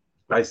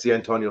 I see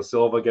Antonio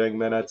Silva getting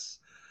minutes.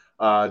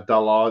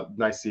 Dalot,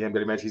 nice to see him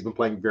getting minutes. He's been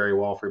playing very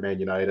well for Man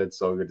United,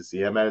 so good to see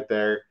him out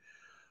there.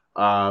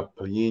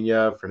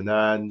 Palhinha,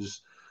 Fernandes,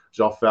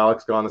 João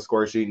Felix got on the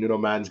score sheet. Nuno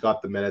Mendes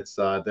got the minutes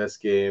this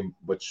game,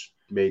 which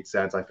made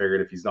sense. I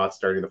figured if he's not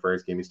starting the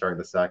first game, he's starting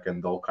the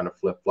second. They'll kind of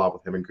flip-flop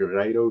with him and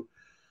Guerreiro.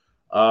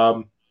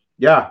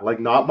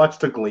 Not much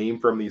to glean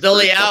from these. The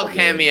Leao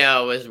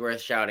cameo was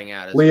worth shouting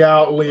out.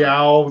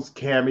 Leao's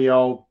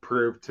cameo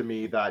proved to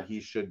me that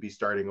he should be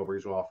starting over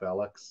João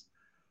Felix.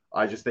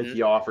 I just think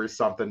he offers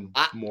something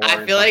more.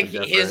 I feel like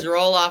his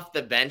role off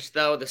the bench,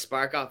 though, the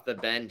spark off the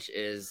bench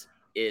is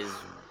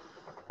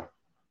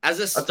As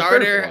a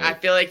starter, I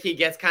feel like he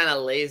gets kind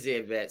of lazy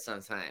a bit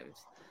sometimes.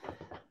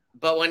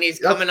 But when he's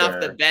coming off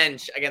the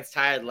bench against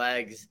tired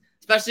legs,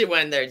 especially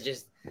when they're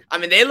just, I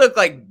mean, they look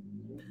like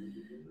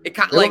it.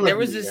 Like there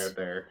was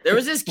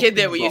this kid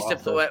that we used to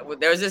play.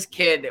 There was this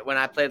kid when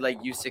I played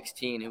like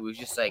U16 who was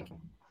just like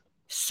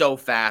so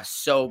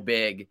fast, so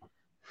big,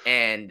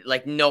 and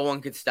like no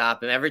one could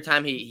stop him. Every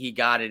time he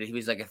got it, he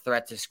was like a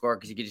threat to score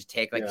because he could just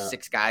take like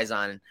 6 guys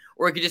on,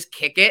 or he could just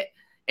kick it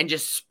and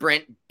just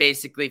sprint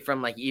basically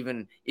from like,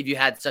 even if you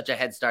had such a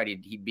head start,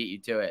 he'd beat you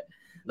to it.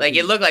 Like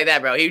it looked like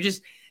that, bro. He was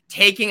just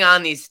taking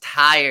on these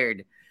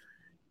tired,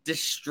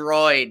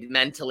 destroyed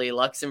mentally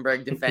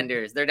Luxembourg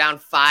defenders. They're down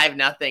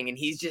 5-0, and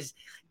he's just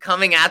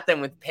coming at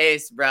them with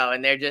pace, bro,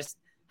 and they're just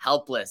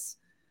helpless.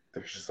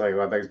 They're just like,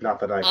 well, there's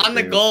nothing I can on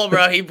the do. Goal,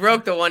 bro. He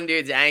broke the one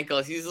dude's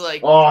ankles. He's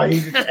like, oh, he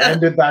just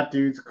ended that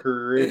dude's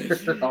career.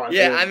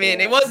 Yeah, I mean,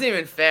 it wasn't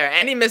even fair.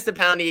 And he missed the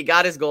penalty. He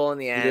got his goal in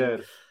the end. He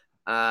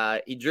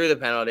did. He drew the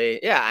penalty.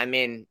 Yeah, I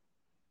mean,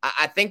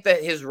 I think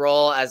that his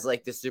role as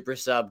like the super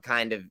sub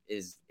kind of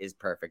is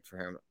perfect for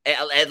him,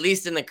 at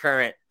least in the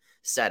current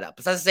setup.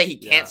 It's not to say he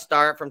can't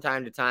start from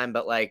time to time,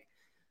 but like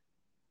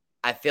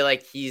I feel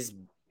like he's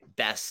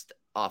best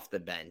off the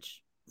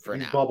bench for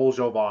now. Bubble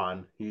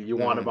Jovan. You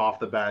want him off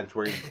the bench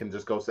where he can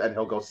just go, and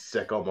he'll go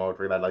sicko mode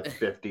for that like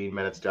 15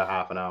 minutes to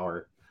half an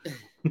hour.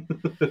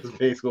 That's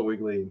basically what we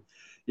glean.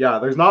 Yeah,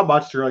 there's not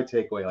much to really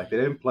take away. Like they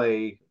didn't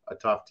play a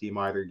tough team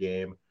either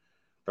game.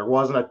 There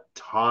wasn't a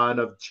ton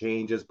of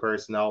changes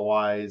personnel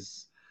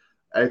wise.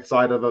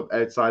 Outside of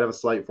a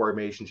slight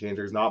formation change,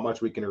 there's not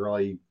much we can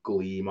really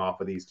glean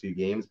off of these 2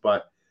 games.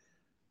 But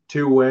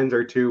 2 wins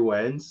are 2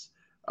 wins.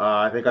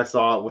 I think I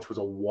saw it, which was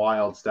a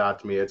wild stat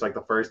to me. It's like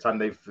the first time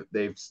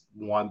they've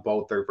won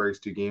both their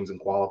first 2 games in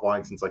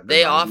qualifying since like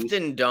they 90s.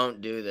 Often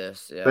don't do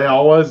this. Yeah. They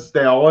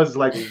always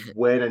like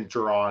win and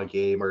draw a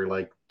game, or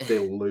like they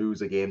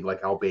lose a game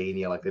like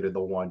Albania, like they did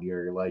the one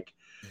year. Like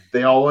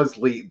they always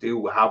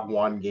do have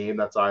one game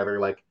that's either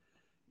like,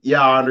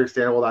 yeah, I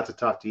understand, well, that's a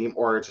tough team,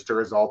 or it's just a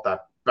result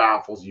that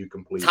baffles you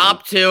completely.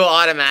 Top 2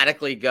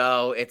 automatically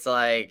go. It's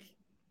like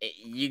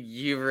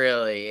you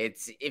really,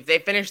 it's if they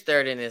finish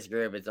 3rd in this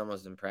group, it's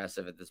almost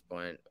impressive at this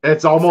point.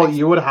 It's almost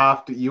you would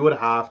have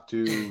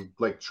to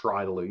like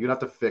try to lose. You'd have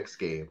to fix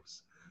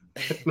games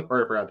in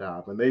order for that to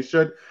happen. They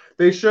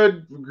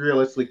should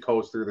realistically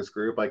coast through this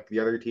group. Like the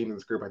other team in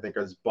this group, I think,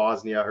 is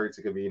Bosnia,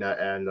 Herzegovina,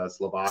 and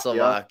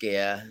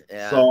Slovakia.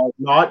 Yeah. So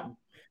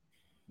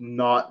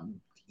not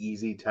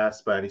easy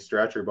tests by any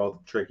stretch, or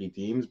both tricky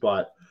teams,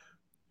 but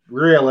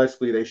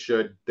realistically they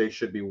should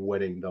be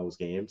winning those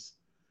games.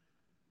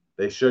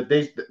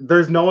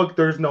 There's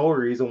no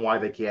reason why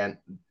they can't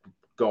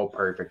go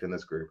perfect in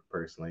this group.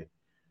 Personally,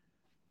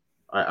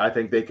 I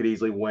think they could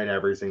easily win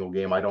every single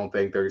game. I don't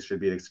think there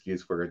should be an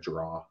excuse for a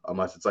draw,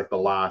 unless it's like the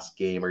last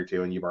game or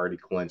 2 and you've already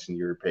clinched and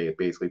you're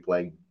basically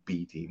playing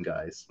B team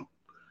guys.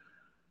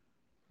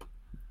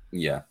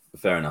 Yeah,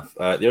 fair enough.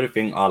 The only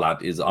thing I'll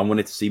add is I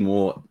wanted to see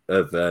more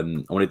of. I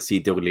wanted to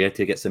see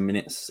Doglietta get some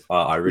minutes.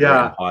 I really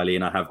rate him highly,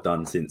 and I have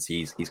done since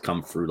he's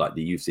come through like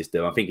the youth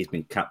system. I think he's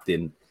been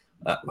captain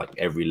at like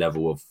every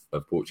level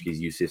of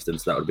Portuguese youth system,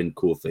 so that would have been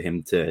cool for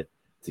him to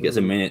get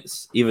some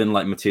minutes. Even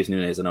like Matias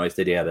Nunes, I know he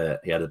said he had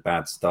a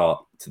bad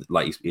start,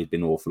 like he's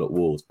been awful at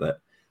Wolves,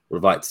 but would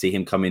have liked to see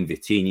him come in.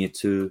 Vitinha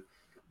too,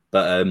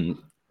 but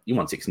you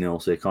won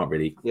 6-0, so you can't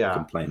really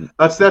complain.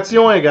 That's the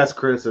only, I guess,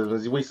 criticism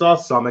is we saw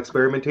some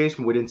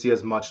experimentation. We didn't see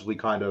as much as we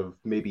kind of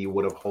maybe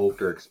would have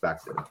hoped or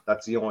expected.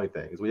 That's the only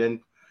thing, is we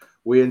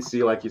didn't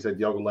see, like you said,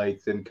 Diogo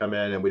Leite didn't come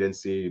in, and we didn't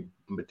see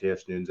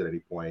Matias Nunes at any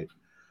point.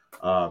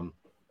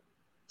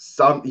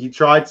 He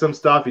tried some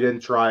stuff. He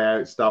didn't try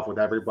out stuff with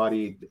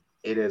everybody.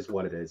 It is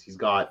what it is. He's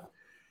got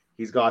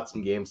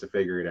some games to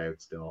figure it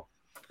out still.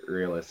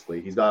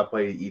 Realistically, he's got to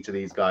play each of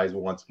these guys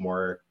once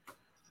more.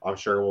 I'm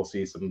sure we'll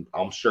see some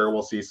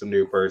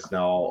new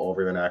personnel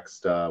over the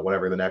next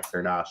whatever the next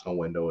international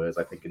window is.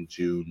 I think in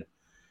June,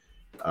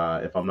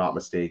 if I'm not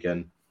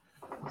mistaken.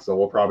 So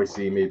we'll probably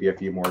see maybe a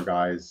few more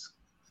guys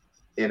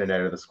in and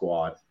out of the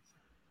squad.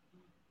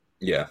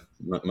 Yeah,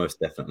 most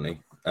definitely.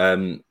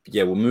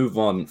 We'll move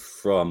on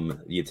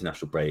from the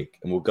international break,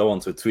 and we'll go on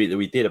to a tweet that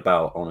we did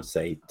about, I want to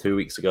say, 2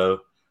 weeks ago.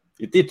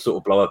 It did sort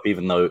of blow up,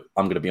 even though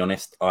I'm going to be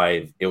honest,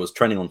 it was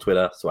trending on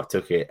Twitter, so I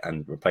took it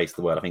and replaced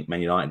the word, I think,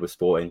 Man United with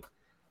Sporting,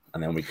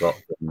 and then we got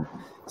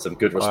some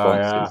good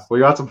responses. Yeah. We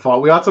got some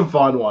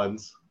fun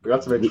ones. We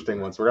got some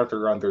interesting ones. We're going to have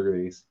to run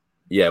through these.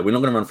 Yeah, we're not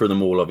going to run through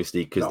them all,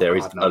 obviously, because there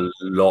is a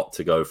lot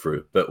to go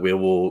through. But we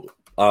will.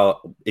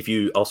 I'll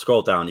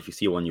scroll down if you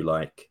see one you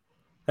like.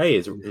 Hey,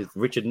 it's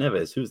Richard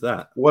Neves. Who's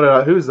that?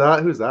 Who's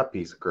that? Who's that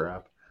piece of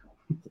crap?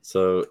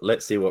 So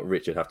let's see what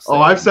Richard has to say.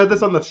 Oh, I've said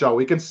this on the show.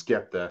 We can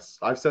skip this.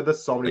 I've said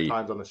this so many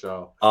times on the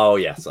show. Oh,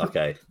 yes.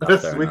 Okay.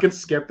 We can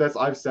skip this.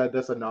 I've said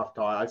this enough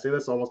times. I say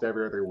this almost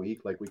every other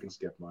week. Like, we can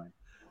skip mine.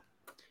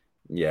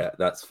 Yeah,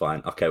 that's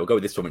fine. Okay, we'll go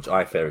with this one, which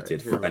I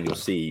favorited, and you'll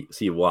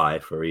see why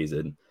for a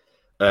reason.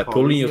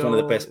 Paulinho is one of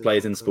the best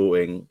players in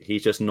Sporting.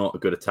 He's just not a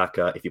good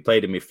attacker. If you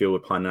played in midfield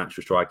with behind an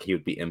actual striker, he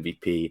would be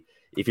MVP.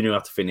 if you knew how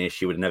to finish,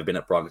 he would have never been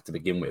at Braga to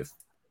begin with.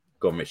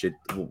 Go on, Richard.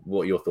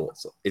 What are your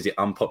thoughts? Is it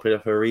unpopular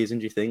for a reason,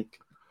 do you think?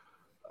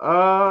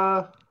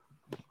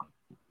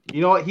 You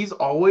know what? He's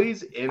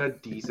always in a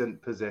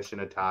decent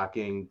position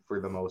attacking for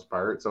the most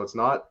part, so it's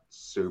not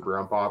super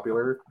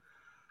unpopular.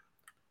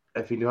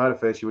 If he knew how to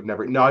fish, he would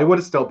never. No, he would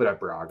have still been at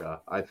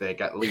Braga, I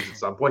think, at least at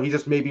some point. He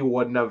just maybe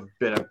wouldn't have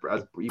been.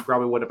 He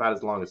probably wouldn't have had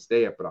as long a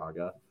stay at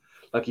Braga.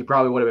 Like, he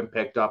probably would have been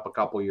picked up a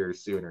couple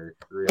years sooner.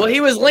 Well,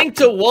 he was linked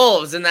to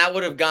Wolves, and that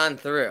would have gone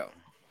through.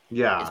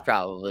 Yeah. It's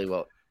probably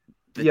what.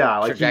 Yeah,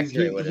 like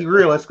he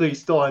realistically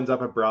still ends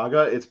up at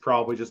Braga. It's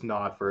probably just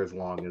not for as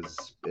long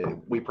as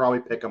we probably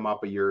pick him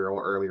up a year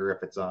earlier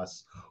if it's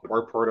us,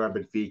 or Porto and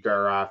Benfica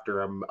are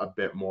after him a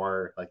bit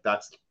more. Like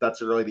that's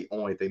really the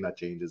only thing that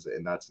changes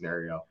in that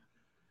scenario.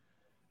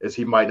 Is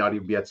he might not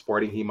even be at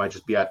Sporting, he might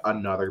just be at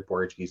another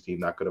Portuguese team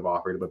that could have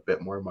offered him a bit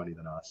more money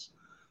than us.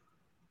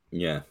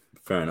 Yeah,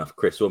 fair enough.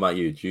 Chris, what about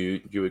you? Do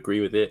you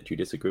agree with it? Do you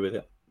disagree with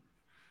it?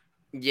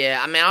 Yeah,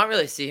 I mean, I don't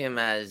really see him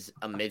as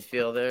a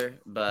midfielder,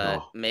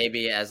 but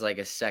maybe as like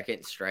a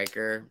second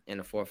striker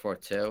in a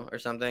 4-4-2 or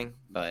something.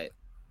 But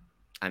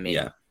I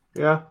mean,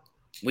 yeah,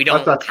 we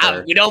don't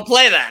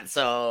play that,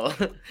 so.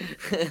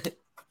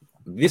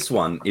 This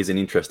one is an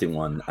interesting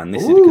one, and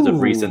this is because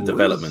of recent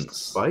developments.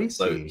 Spicy.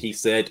 So he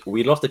said,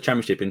 we lost the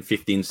championship in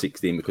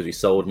 15-16 because we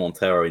sold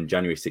Montero in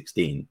January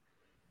 16.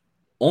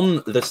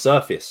 On the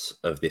surface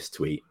of this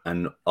tweet,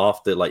 and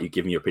after like you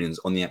giving your opinions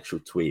on the actual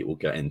tweet, we'll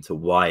get into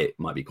why it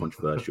might be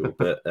controversial.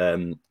 But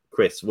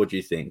Chris, what do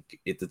you think?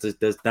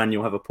 Does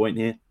Daniel have a point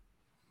here?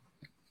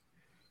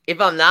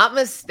 If I'm not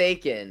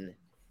mistaken,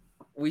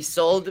 we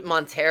sold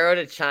Montero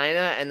to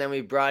China, and then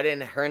we brought in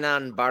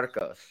Hernan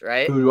Barcos,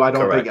 right? Who I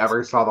don't think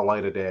ever saw the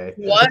light of day.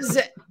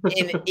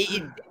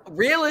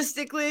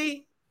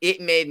 Realistically,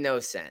 it made no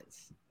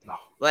sense. No.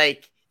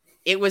 Like.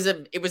 It was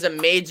a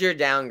major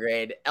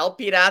downgrade. El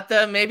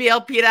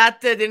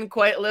Pirata didn't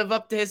quite live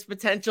up to his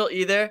potential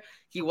either.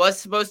 He was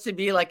supposed to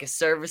be like a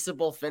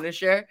serviceable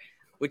finisher,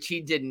 which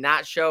he did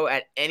not show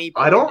at any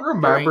point. I don't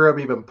remember him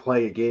even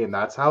play a game.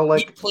 That's how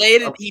like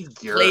he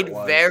played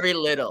very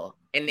little,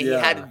 and he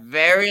had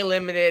very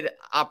limited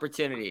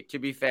opportunity, to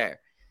be fair.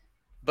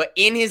 But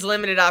in his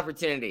limited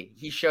opportunity,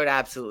 he showed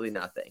absolutely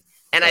nothing.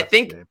 And I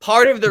think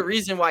part of the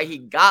reason why he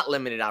got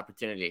limited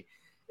opportunity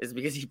is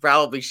because he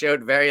probably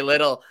showed very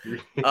little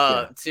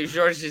to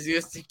Jorge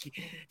Jesus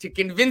to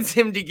convince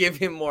him to give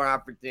him more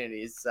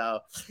opportunities. So,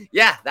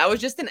 yeah, that was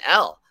just an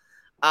L.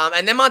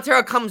 And then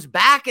Montero comes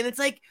back, and it's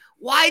like,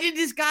 why did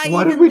this guy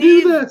even leave?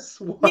 Do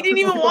this? He didn't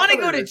even want to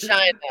go to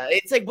China.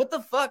 It's like, what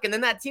the fuck? And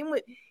then that team,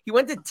 he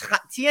went to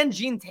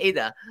Tianjin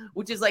Teda,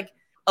 which is like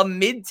a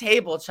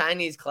mid-table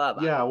Chinese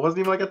club. Yeah, it wasn't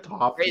even like a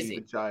top team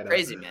in China.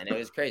 Crazy, man. It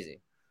was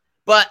crazy.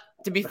 But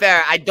to be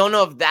fair, I don't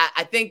know if that –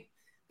 I think –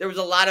 there was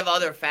a lot of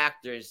other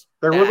factors.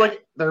 There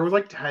was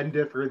like 10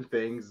 different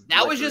things.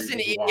 That was just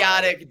an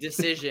idiotic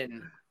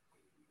decision.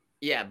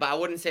 Yeah, but I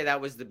wouldn't say that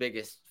was the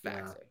biggest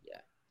factor.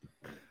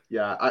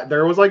 Yeah,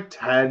 there was like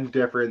 10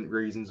 different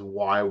reasons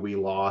why we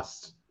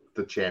lost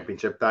the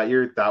championship that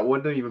year. That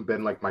wouldn't have even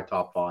been like my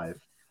top 5.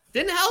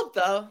 Didn't help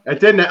though. It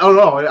didn't. Oh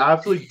no, it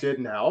absolutely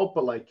didn't help.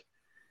 But like,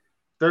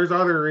 there's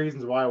other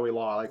reasons why we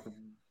lost.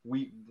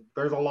 Like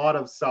there's a lot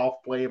of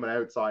self-blame and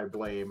outside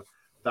blame.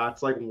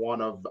 That's like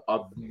one of a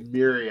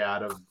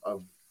myriad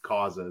of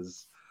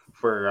causes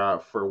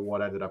for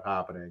what ended up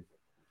happening.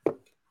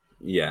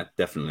 Yeah,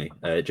 definitely.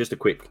 Just a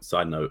quick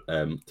side note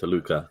to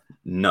Luca.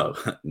 No.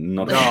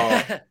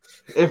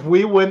 If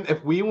we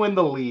win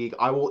the league,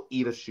 I will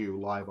eat a shoe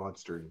live on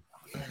stream.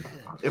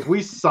 If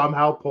we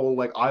somehow pull,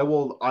 like, I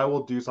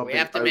will do something. We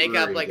have to make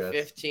up like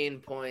 15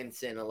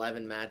 points in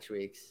 11 match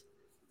weeks.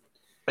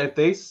 If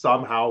they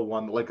somehow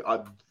won, like,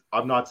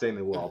 I'm not saying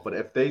they will, but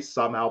if they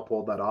somehow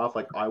pulled that off,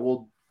 like, I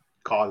will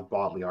cause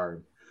bodily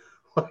harm,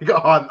 like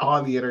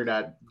on the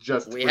internet.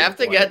 We have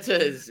to get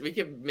to. We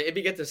could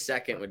maybe get to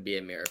second would be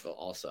a miracle.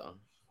 Also,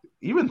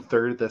 even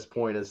third at this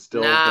point is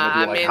still going to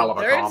be like hell of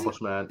an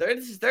accomplishment.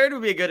 Third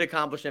would be a good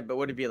accomplishment, but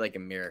would it be like a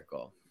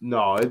miracle?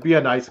 No, it'd be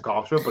a nice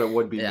accomplishment, but it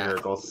wouldn't be a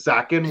miracle.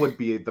 Second would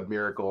be the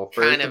miracle.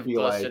 First kind of would be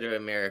closer like, to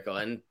a miracle,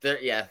 and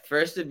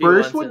first would be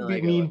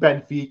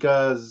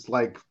Benfica's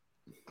like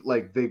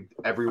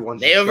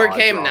everyone's. They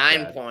overcame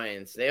 9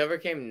 points. They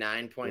overcame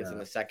 9 points in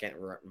the second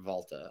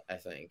Volta, I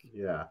think.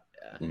 Yeah.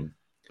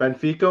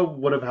 Benfica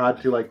would have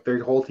had to, like,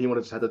 their whole team would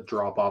have just had to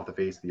drop off the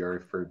face of the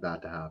earth for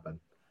that to happen.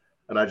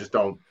 And I just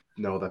don't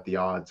know that the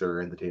odds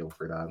are in the table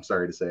for that. I'm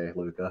sorry to say,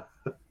 Luca.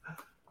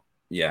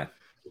 Yeah.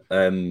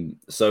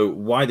 So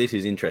why this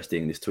is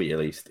interesting, this tweet at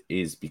least,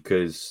 is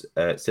because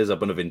Cesar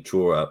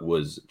Bonaventura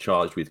was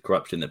charged with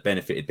corruption that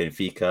benefited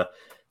Benfica.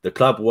 The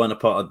club weren't a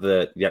part of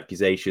the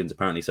accusations,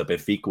 apparently, so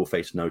Benfica will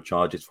face no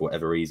charges for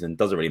whatever reason.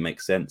 Doesn't really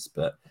make sense,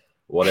 but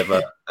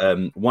whatever.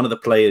 One of the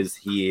players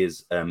he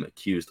is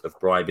accused of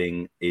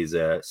bribing is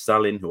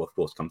Salin, who, of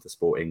course, comes to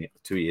Sporting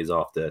 2 years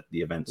after the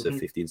events of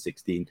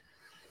 15-16.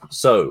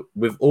 So,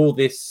 with all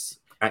this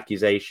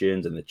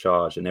accusations and the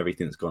charge and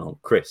everything that's gone on,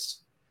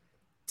 Chris,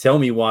 tell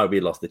me why we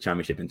lost the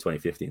championship in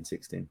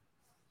 2015-16.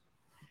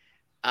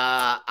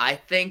 I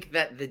think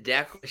that the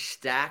deck was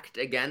stacked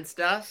against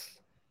us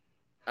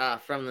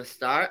from the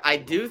start. I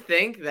do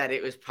think that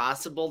it was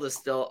possible to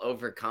still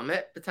overcome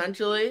it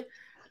potentially,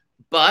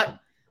 but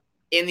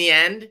in the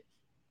end,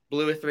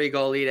 blew a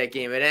 3-goal lead at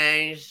Game of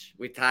Ange.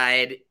 We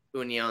tied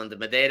Union de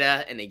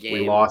Madeira in a game.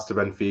 We lost to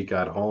Benfica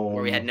at home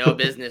where we had no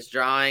business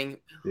drawing.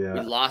 Yeah.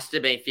 We lost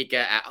to Benfica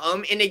at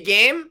home in a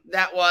game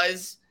that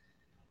was,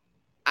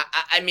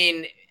 I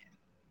mean,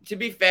 to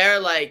be fair,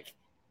 like,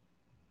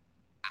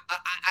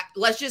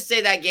 let's just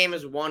say that game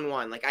is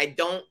 1-1. Like, I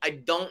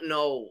don't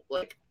know,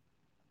 like,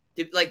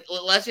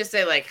 let's just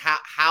say, like,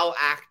 how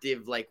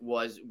active, like,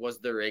 was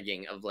the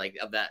rigging of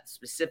that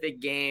specific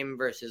game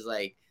versus,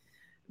 like,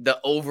 the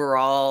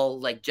overall,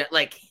 like,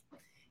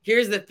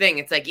 here's the thing.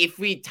 It's like, if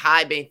we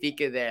tie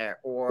Benfica there,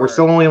 or we're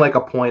still only like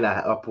a point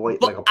behind.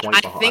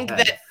 I think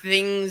that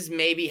things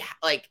maybe,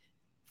 like,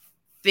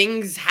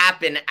 things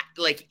happen,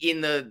 like,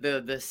 in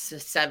the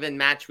 7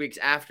 match weeks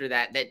after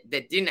that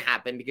didn't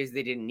happen because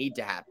they didn't need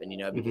to happen, you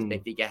know, because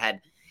Benfica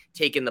had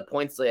taken the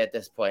points lead at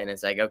this point, and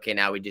it's like, okay,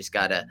 now we just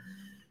gotta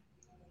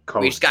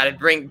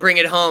bring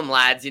it home,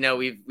 lads. You know,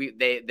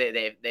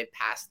 they've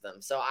passed them.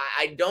 So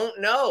I don't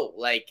know,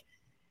 like,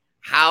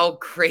 how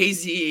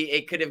crazy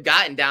it could have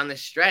gotten down the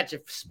stretch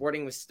if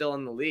Sporting was still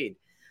in the lead.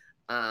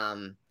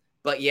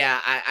 But yeah,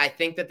 I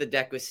think that the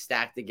deck was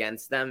stacked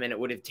against them, and it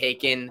would have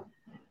taken.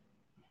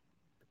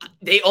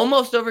 They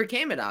almost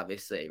overcame it,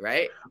 obviously,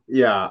 right?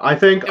 Yeah, I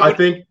think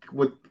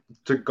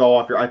to go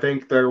off here, I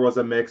think there was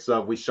a mix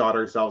of we shot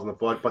ourselves in the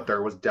foot, but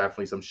there was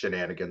definitely some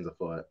shenanigans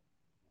afoot.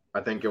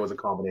 I think it was a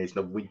combination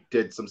of we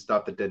did some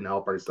stuff that didn't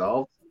help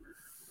ourselves,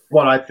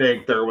 but I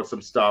think there was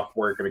some stuff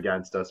working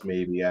against us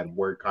maybe, and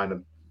we're kind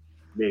of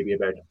maybe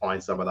about to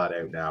find some of that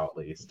out now, at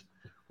least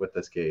with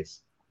this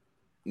case.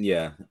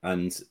 Yeah,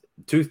 and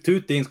two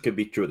things could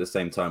be true at the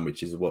same time,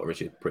 which is what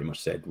Richard pretty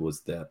much said, was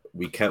that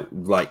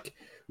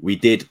we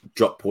did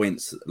drop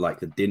points, like,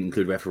 that didn't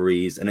include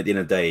referees, and at the end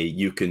of the day,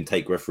 you can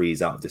take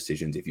referees out of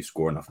decisions if you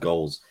score enough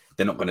goals.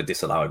 They're not going to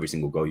disallow every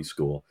single goal you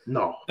score.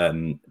 No.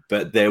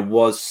 But there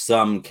was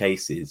some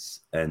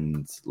cases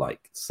and,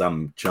 like,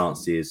 some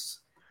chances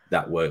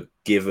that were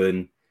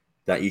given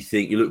that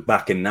you look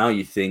back and now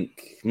you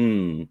think,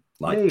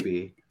 like,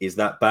 maybe is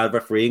that bad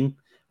refereeing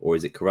or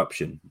is it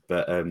corruption?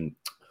 But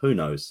who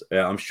knows?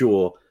 I'm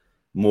sure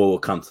more will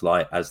come to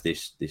light as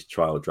this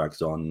trial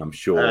drags on. I'm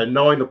sure.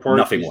 Knowing the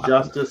Portuguese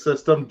justice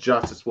system,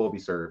 justice will be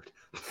served.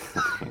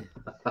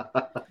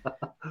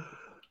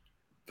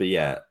 But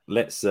yeah,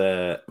 let's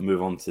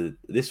move on to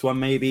this one.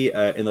 Maybe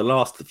in the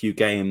last few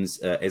games,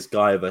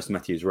 Esgaia versus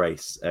Matthews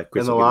race.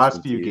 In the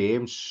last few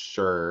games,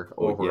 sure.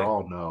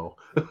 Overall, no.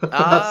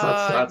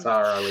 That's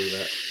how I leave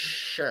it.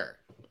 Sure.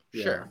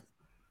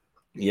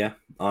 Yeah,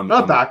 I'm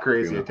that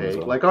crazy to take.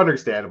 Well. Like,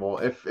 understandable.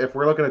 If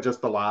we're looking at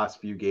just the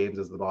last few games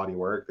as the body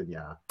work, then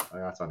yeah,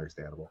 that's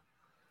understandable.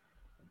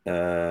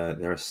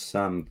 There are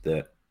some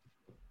that.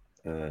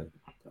 Do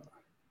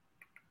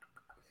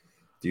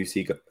you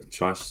see?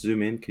 Try to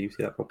zoom in. Can you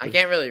see that properly? I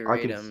can't really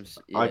read them.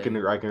 I can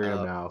read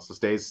them now.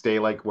 So stay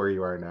like where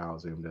you are now,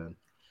 zoomed in.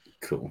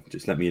 Cool.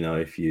 Just let me know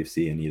if you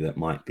see any that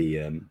might be.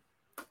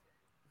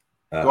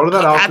 Go to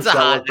that.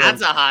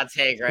 That's a hot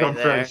take right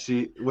there.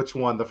 Which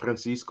one? The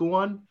Francisco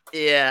one?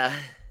 Yeah.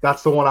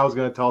 That's the one I was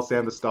going to tell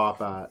Sam to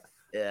stop at.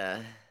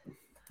 Yeah.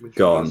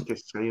 Go on. All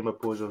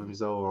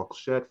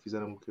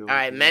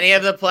right. Many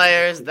of the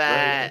players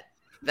that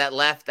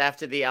left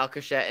after the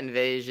Alcochete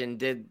invasion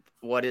did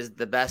what is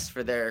the best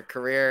for their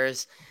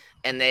careers,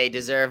 and they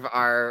deserve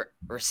our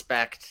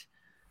respect.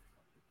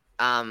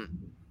 And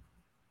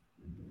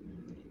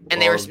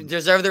they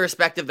deserve the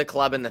respect of the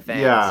club and the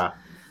fans. Yeah.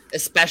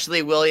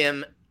 Especially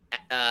William,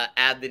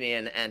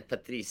 Adrian, and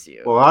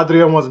Patricio. Well,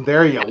 Adrian wasn't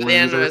there yet.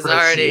 Adrian was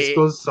already.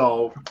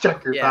 So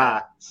check your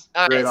facts.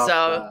 All right,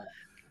 so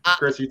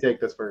Chris, you take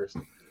this first.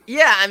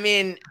 Yeah, I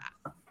mean,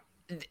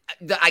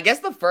 I guess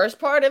the first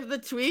part of the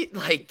tweet,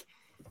 like,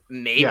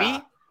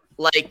 maybe,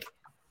 like,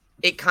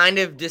 it kind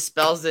of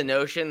dispels the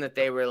notion that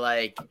they were,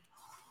 like,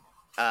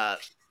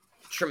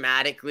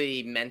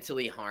 traumatically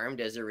mentally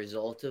harmed as a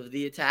result of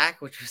the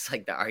attack, which was,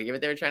 like, the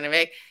argument they were trying to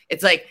make.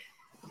 It's like,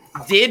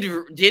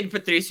 did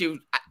Patricio?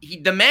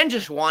 The man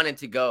just wanted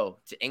to go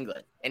to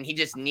England, and he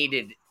just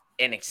needed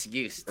an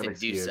excuse to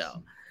do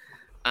so.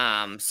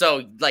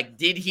 So, like,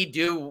 did he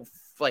do,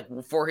 like,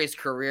 for his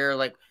career,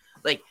 like,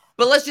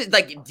 but let's just,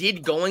 like,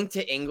 did going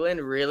to England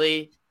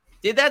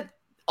did that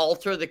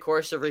alter the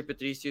course of Rui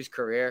Patricio's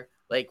career?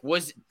 Like,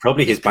 was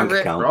probably his bank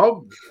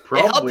account?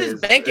 It helped his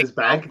bank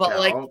account, but,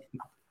 like,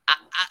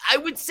 I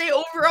would say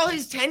overall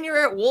his tenure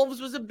at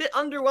Wolves was a bit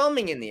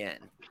underwhelming in the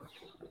end.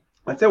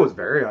 I'd say it was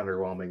very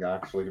underwhelming,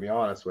 actually, to be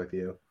honest with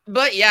you.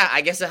 But yeah,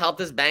 I guess it helped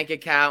his bank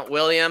account.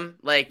 William,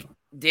 like,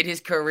 did his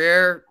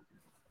career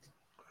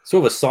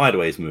sort of a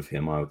sideways move for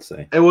him, I would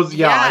say. It was,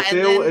 I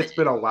feel it's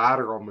been a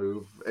lateral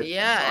move.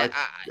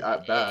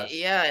 At best.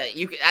 Yeah,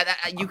 you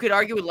could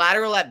argue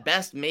lateral at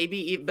best,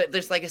 maybe, but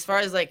there's, like, as far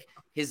as, like,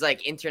 his,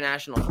 like,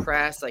 international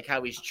press, like,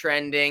 how he's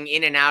trending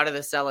in and out of the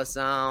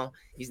Seleção,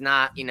 he's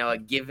not, a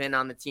given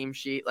on the team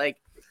sheet, like.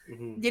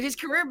 Did his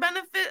career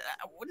benefit?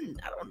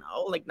 I don't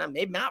know. Like,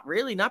 maybe not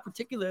really, not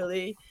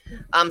particularly.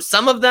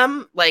 Some of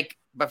them, like,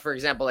 but for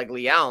example, like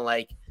Leon,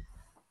 like,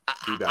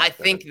 I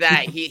think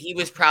that he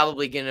was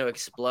probably going to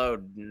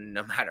explode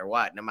no matter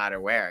what, no matter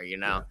where, you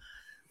know.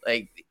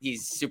 Like,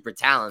 he's super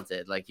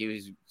talented. Like,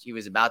 he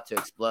was about to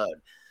explode.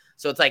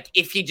 So it's like,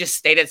 if he just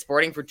stayed at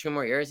Sporting for 2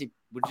 more years, he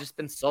would have just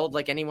been sold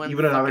like anyone.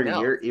 Even another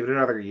year,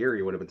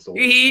 he would have been sold.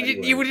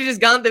 He would have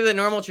just gone through the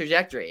normal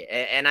trajectory.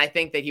 And I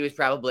think that he was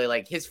probably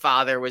like, his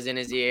father was in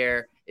his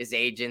ear, his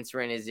agents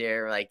were in his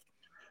ear, like.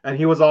 And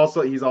he's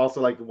also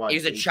like, what? He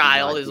was a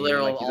child. He's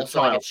literally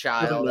also like a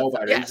child.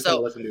 Yeah,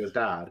 so listen to his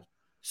dad.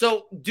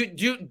 So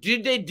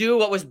did they do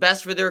what was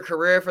best for their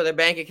career, for their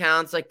bank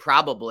accounts? Like,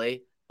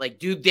 probably. Like,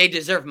 do they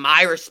deserve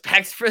my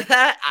respect for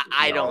that?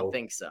 I don't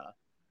think so.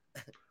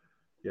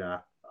 Yeah.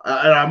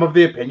 And I'm of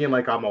the opinion,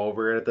 like, I'm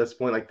over it at this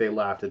point. Like, they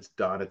left. It's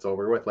done. It's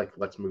over with. Like,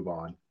 let's move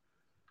on.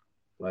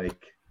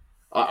 Like,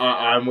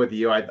 I'm with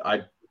you. I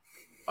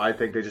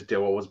think they just did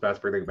what was best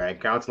for their bank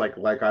accounts.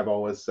 Like I've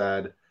always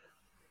said,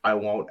 I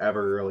won't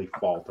ever really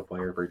fault a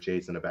player for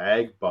chasing a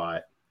bag.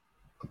 But,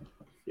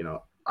 you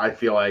know, I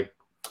feel like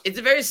it's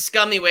a very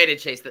scummy way to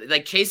chase the,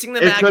 like, chasing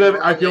the bag.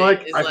 I feel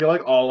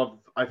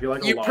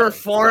like you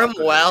perform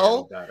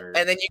well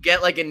and then you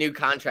get like a new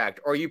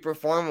contract, or you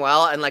perform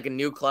well and like a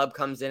new club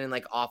comes in and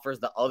like offers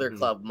the other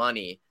club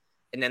money,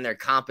 and then they're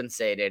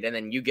compensated, and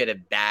then you get a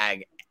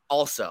bag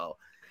also,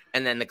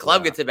 and then the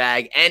club gets a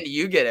bag and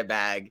you get a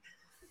bag.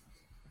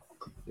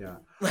 Yeah,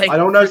 like, I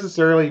don't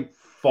necessarily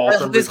fault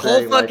them. This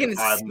whole fucking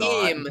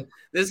scheme,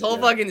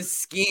 fucking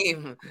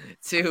scheme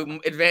to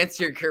advance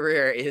your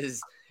career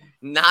is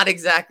not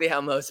exactly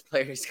how most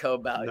players go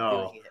about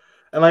doing it.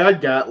 And like, I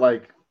get,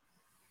 like,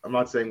 I'm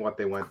not saying what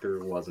they went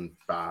through wasn't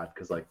bad,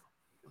 because like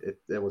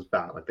it was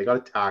bad. Like, they got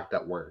attacked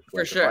at work.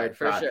 For sure.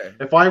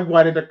 If I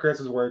went into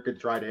Chris's work and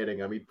tried hitting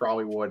him, he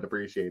probably wouldn't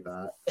appreciate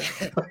that.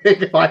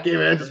 Like, if I came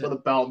in just with a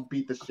belt and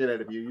beat the shit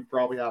out of you, you'd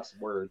probably have some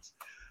words.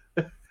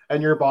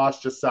 And your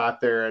boss just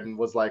sat there and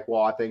was like,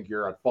 well, I think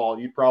you're at fault.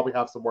 You'd probably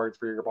have some words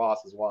for your boss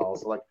as well.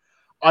 So, like,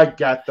 I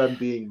get them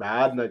being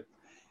mad, and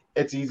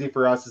it's easy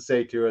for us to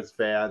say too as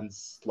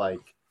fans,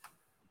 like,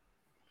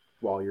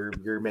 well,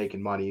 you're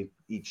making money,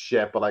 eat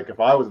shit. But like, if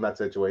I was in that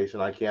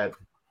situation, I can't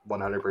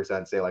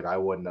 100% say like I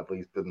wouldn't at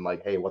least been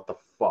like, hey, what the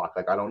fuck?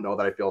 Like, I don't know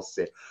that I feel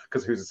sick,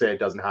 because who's to say it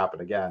doesn't happen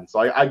again? So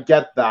I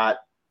get that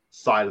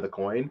side of the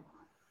coin.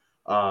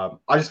 I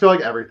just feel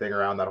like everything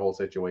around that whole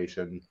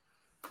situation,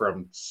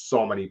 from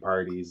so many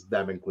parties,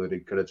 them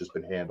included, could have just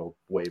been handled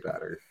way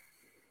better.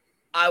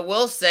 I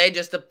will say,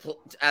 just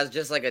as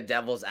just like a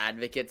devil's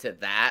advocate to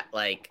that,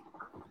 like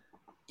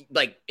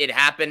it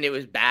happened, it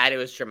was bad, it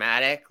was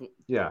traumatic.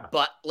 Yeah.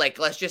 But like,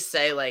 let's just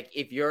say, like,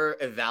 if you're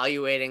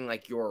evaluating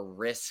like your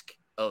risk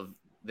of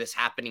this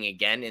happening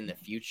again in the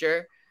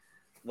future,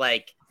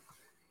 like,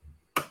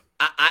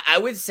 I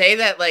would say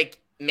that like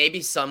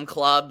maybe some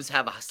clubs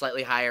have a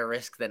slightly higher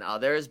risk than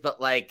others,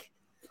 but like,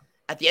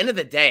 at the end of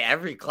the day,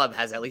 every club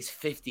has at least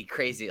 50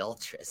 crazy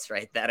ultras,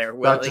 right, that are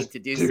willing to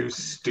do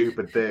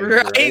stupid things,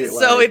 right?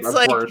 So like, it's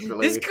like,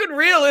 this could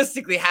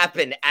realistically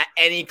happen at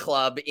any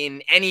club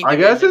in any. I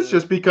guess it's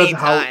just because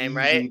anytime,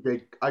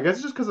 I guess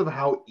it's just because of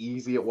how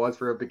easy it was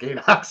for him to gain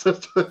access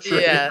to the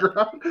training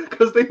ground,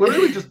 because they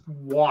literally just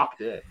walked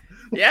in.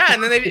 Yeah,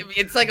 and then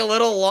it's like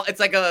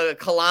a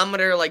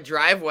kilometer like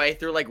driveway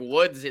through like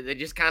woods. They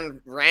just kind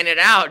of ran it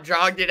out,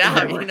 jogged it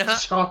out, you know?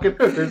 Chalking it.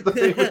 There's the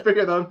famous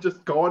picture of them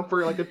just going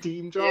for like a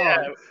team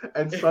jog.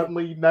 And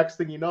suddenly, next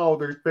thing you know,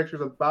 there's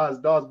pictures of Baz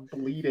Doss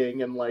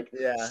bleeding and like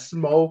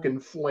smoke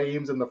and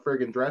flames in the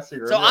friggin' dressing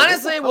room. So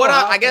honestly,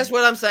 I guess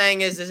what I'm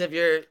saying is if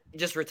you're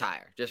just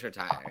retire,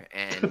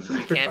 and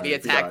you can't be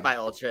attacked by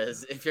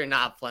ultras if you're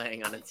not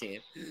playing on a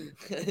team.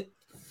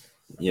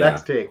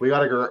 Next take. We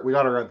gotta run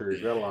through.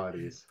 We got a lot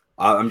of these.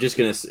 I'm just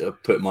gonna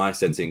put my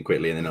sense in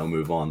quickly, and then I'll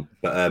move on.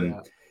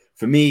 But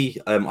for me,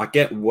 I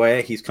get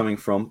where he's coming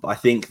from. But I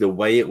think the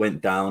way it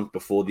went down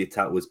before the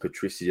attack was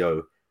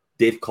Patricio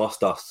did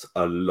cost us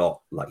a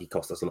lot. Like, he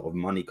cost us a lot of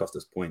money, cost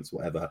us points,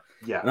 whatever.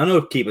 Yeah. And I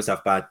know keepers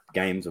have bad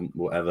games and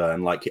whatever.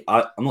 And like,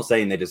 I'm not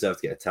saying they deserve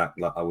to get attacked.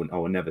 Like, I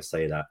will never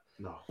say that.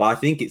 No. But I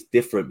think it's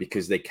different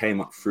because they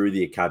came up through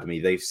the academy.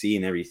 They've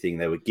seen everything.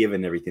 They were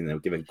given everything. They were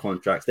given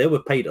contracts. They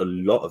were paid a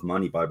lot of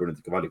money by Bruno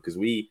Di Cavallo, because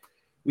we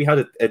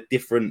had a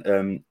different.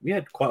 We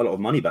had quite a lot of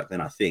money back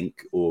then, I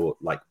think, or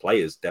like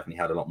players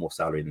definitely had a lot more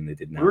salary than they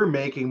did now. We were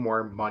making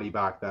more money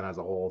back then as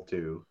a whole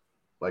too,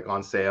 like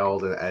on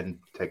sales and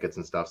tickets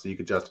and stuff. So you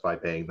could justify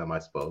paying them, I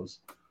suppose.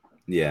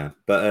 Yeah,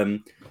 but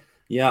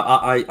yeah,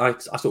 I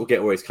sort of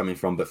get where he's coming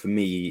from, but for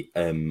me,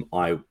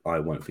 I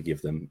won't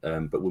forgive them.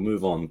 But we'll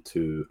move on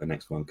to the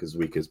next one, because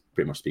we could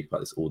pretty much speak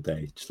about this all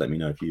day. Just let me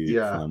know if you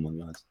find one,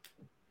 guys.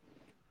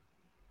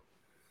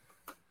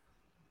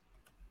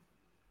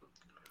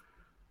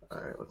 All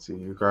right, let's see.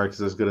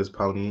 Ugarte's as good as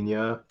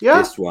Paulinho. Yeah,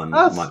 this one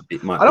might be.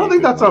 I don't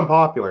think that's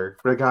unpopular.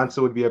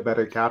 Braganza would be a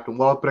better captain.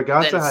 Well,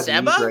 Braganza has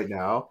needs right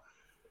now.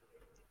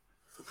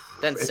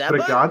 than If Seba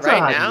Braganza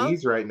right had now.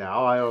 knees right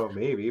now, I don't know,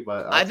 maybe,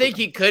 but I think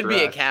he could be a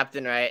stretch.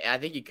 captain, right? I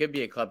think he could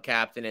be a club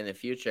captain in the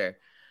future.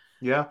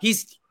 Yeah.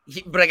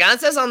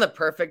 Braganza's on the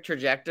perfect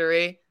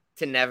trajectory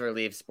to never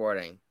leave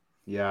Sporting.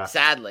 Yeah.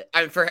 Sadly.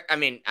 Here's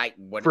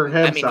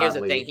the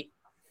sadly. thing.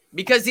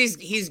 Because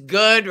he's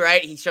good,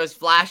 right? He shows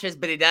flashes,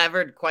 but he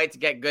never quite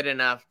get good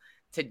enough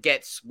to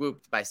get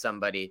swooped by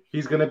somebody.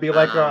 He's gonna be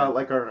like a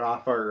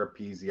Rafa or a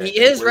Pizzi. He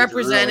is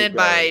represented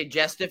by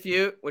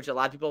Gestifute, which a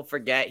lot of people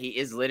forget. He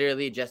is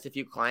literally a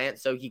Gestifute client,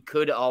 so he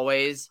could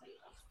always,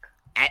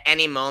 at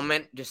any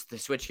moment, just the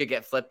switch could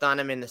get flipped on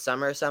him in the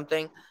summer or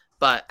something.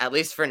 But at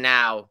least for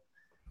now,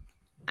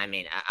 I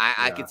mean,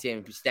 I could see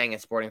him staying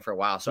at Sporting for a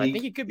while. So I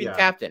think he could be the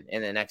captain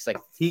in the next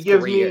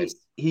 3 years.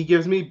 He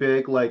gives me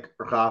big like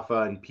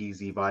Rafa and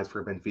Pizzi vibes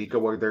for Benfica,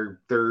 where they're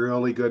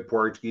really good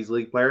Portuguese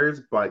league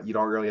players, but you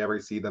don't really ever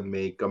see them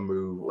make a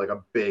move, like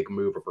a big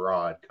move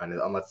abroad, kind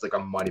of, unless it's like a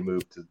money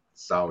move to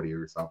Saudi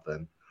or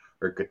something,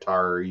 or Qatar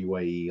or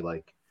UAE.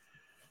 Like,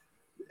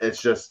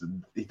 it's just,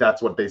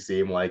 that's what they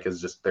seem like, is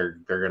just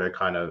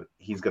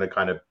he's gonna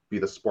kind of be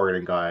the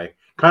Sporting guy,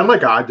 kind of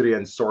like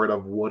Adrian sort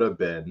of would have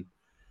been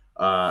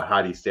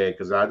had he stayed,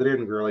 because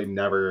Adrian really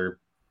never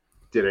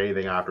did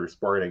anything after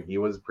Sporting. He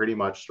was pretty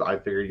much, I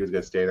figured he was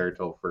going to stay there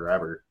until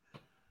forever.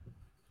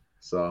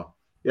 So,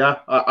 yeah,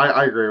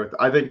 I agree with,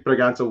 I think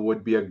Braganza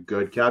would be a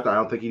good captain. I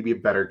don't think he'd be a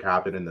better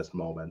captain in this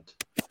moment.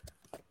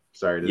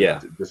 Sorry to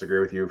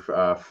disagree with you,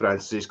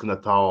 Francisco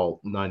Natal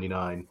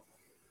 99.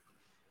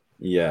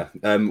 Yeah,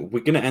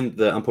 we're going to end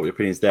the unpopular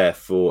opinions there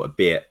for a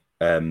bit,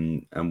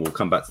 and we'll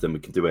come back to them. We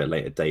can do it at a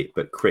later date.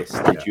 But Chris,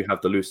 did you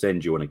have the loose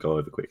end you want to go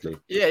over quickly?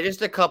 Yeah,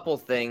 just a couple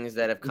things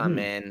that have come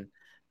in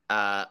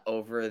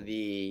over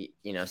the,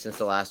 since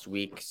the last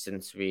week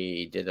since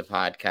we did the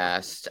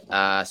podcast.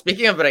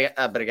 Speaking of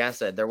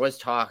Braganza, there was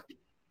talk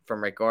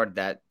from record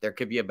that there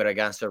could be a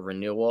Braganza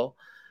renewal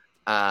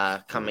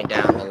coming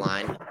down the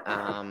line.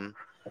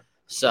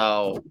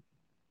 So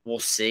we'll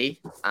see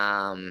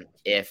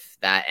if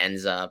that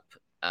ends up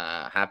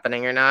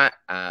happening or not.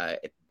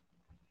 It's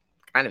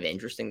kind of an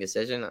interesting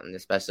decision,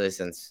 especially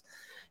since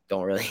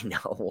don't really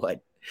know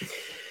what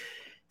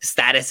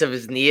status of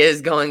his knee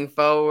is going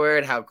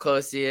forward, how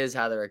close he is,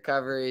 how the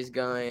recovery is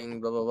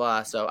going, blah, blah,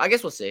 blah. So I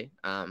guess we'll see.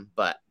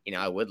 But,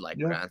 I would like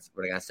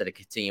Braganza to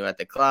continue at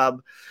the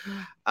club.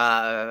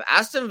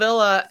 Aston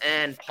Villa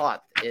and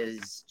Pot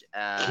is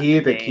key.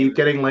 They keep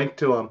getting linked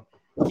to him.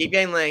 Keep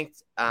getting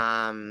linked.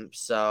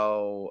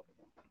 So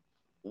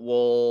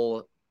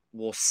we'll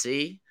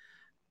see.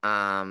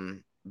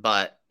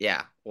 But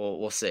yeah,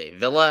 we'll see.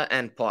 Villa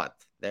and Pot,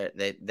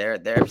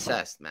 they're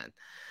obsessed, man.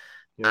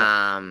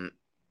 Yeah.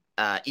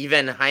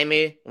 Even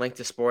Jaime linked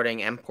to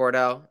Sporting and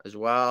Porto as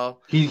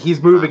well.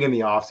 He's moving in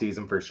the off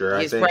season for sure.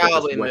 He's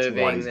probably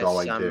moving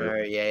this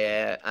summer.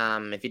 Yeah.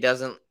 If he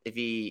doesn't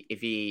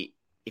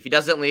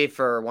leave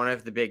for one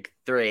of the big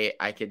three,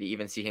 I could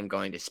even see him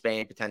going to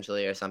Spain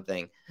potentially or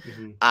something.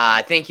 Mm-hmm.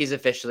 I think he's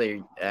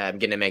officially going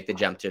to make the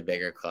jump to a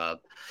bigger club.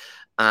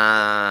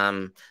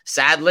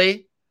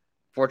 Sadly,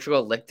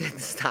 Portugal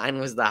Liechtenstein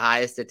was the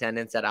highest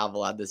attendance at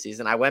Alvalade this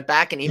season. I went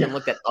back and even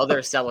looked at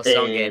other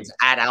Seleção games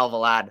at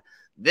Alvalade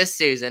this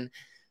season.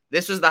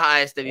 This was the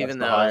highest of even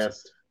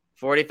those.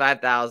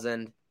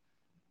 45,000.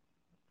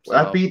 So,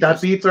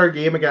 that beats our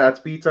game again.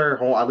 That beats our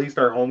home, at least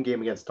our home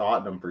game against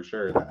Tottenham for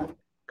sure.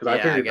 Because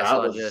I figured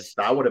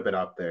that would have been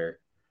up there.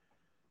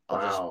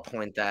 I'll just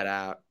point that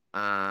out.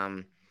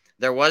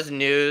 There was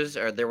news,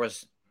 or there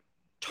was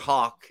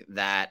talk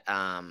that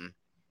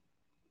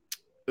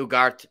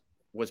Ugarte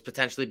was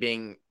potentially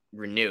being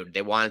renewed.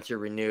 They wanted to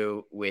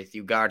renew with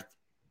Ugarte,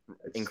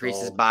 increase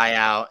his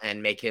buyout,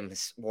 and make him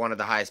one of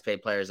the highest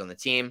paid players on the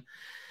team.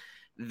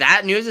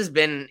 That news has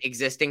been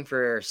existing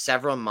for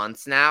several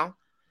months now.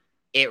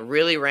 It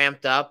really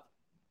ramped up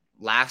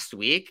last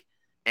week,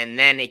 and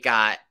then it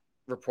got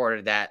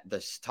reported that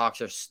the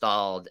talks are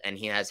stalled and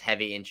he has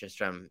heavy interest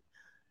from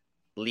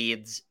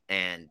Leeds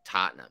and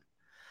Tottenham.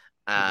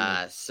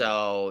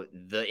 So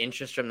the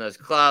interest from those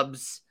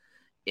clubs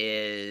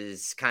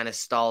is kind of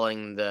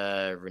stalling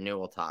the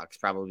renewal talks,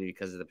 probably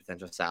because of the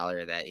potential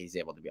salary that he's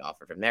able to be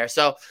offered from there.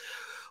 So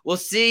we'll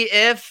see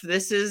if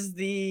this is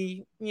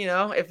the,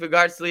 if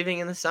Ugarte's leaving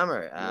in the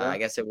summer. I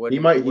guess it would. He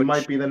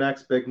might be the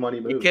next big money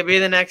move. It could be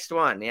the next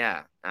one.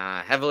 Yeah.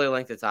 Heavily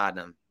linked to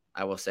Tottenham.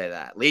 I will say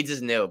that. Leeds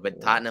is new,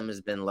 but Tottenham has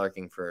been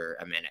lurking for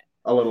a minute.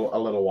 A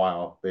little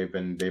while. They've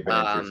been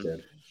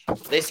interested.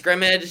 They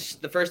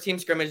scrimmaged. The first team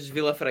scrimmaged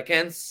Vila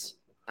Franquense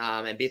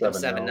and beat them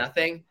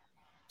 7-0.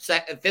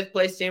 Fifth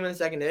place team in the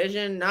second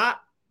division. Not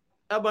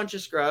a bunch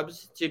of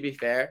scrubs, to be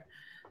fair.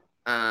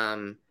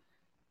 And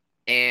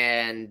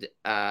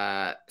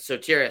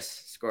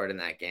Sotiris scored in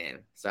that game.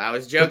 So I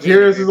was joking.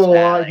 Sotiris is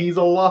alive. He's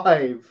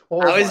alive.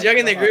 I was joking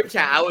in the group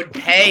chat. I would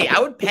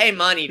pay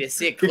money to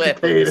see a clip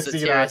of the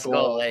Sotiris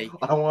goal. Like,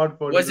 I want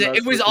footage.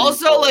 It was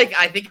also goal.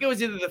 I think it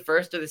was either the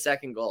first or the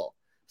second goal.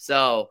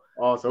 So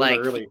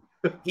early.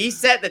 He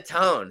set the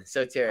tone,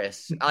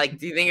 Sotiris.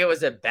 Do you think it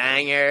was a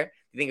banger?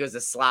 You think it was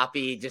a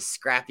sloppy, just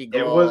scrappy It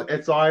goal? was.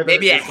 It's either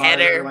maybe a it's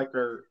header.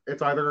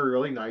 It's either a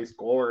really nice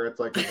goal or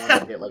it's like one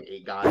that hit like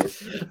 8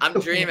 guys. I'm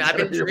dreaming. I've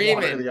been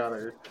dreaming. The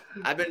other.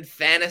 I've been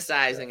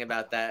fantasizing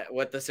about that.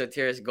 What the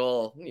Sotiris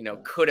goal,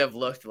 could have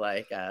looked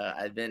like.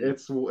 I've been.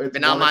 It's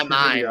been on my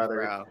mind,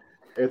 bro.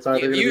 It's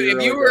either if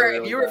you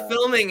were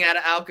filming at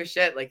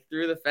Alcochete like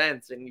through the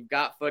fence and you've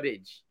got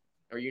footage,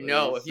 or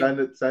send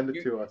it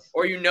to us,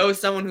 or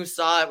someone who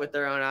saw it with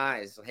their own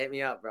eyes, hit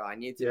me up, bro. I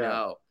need to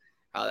know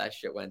how that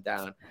shit went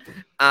down.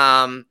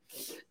 Kawatsa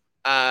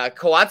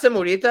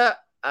Morita,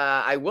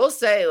 I will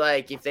say,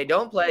 like, if they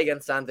don't play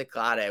against Santa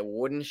Clara, it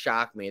wouldn't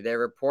shock me. They're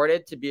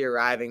reported to be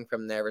arriving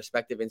from their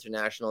respective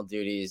international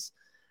duties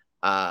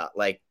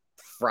like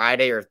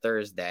Friday or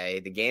Thursday.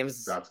 The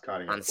game's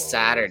on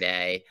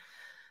Saturday.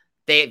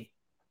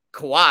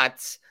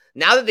 Kawats,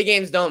 now that the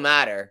games don't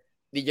matter,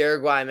 the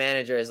Uruguay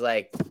manager is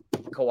like,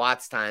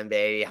 Kawats time,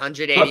 baby.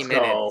 180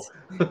 minutes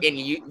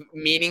in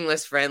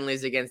meaningless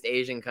friendlies against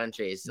Asian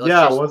countries. So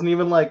it wasn't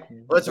even like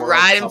let's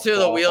ride him till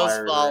the wheels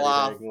fall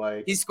off.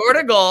 He scored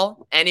a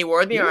goal and he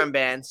wore the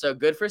armband, so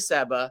good for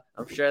Seba.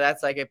 I'm sure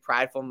that's like a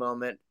prideful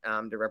moment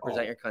to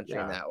represent your country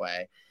in that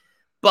way.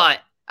 But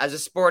as a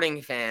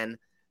Sporting fan,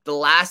 the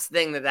last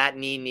thing that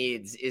knee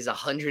needs is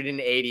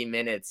 180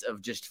 minutes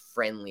of just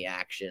friendly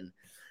action.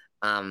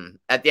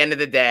 At the end of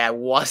the day, I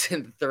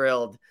wasn't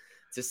thrilled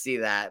to see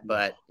that,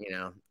 but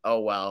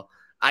oh well.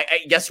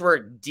 I guess we're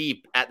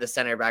deep at the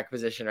center back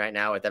position right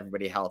now with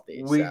everybody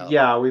healthy.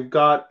 We've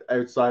got,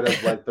 outside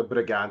of like the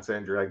Braganza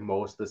injury, like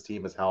most of this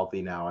team is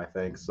healthy now, I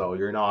think. So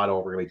you're not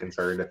overly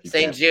concerned if you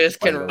St. Juice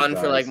can run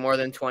for like more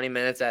than 20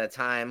 minutes at a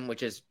time,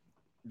 which has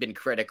been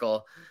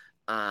critical.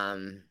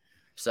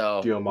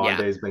 So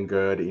Diomonde's been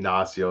good.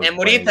 Inacio and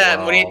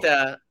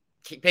Morita,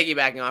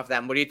 piggybacking off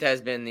that, Morita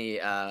has been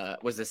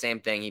was the same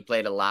thing. He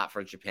played a lot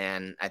for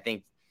Japan.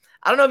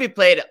 I don't know if he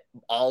played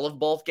all of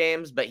both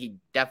games, but he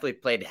definitely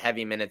played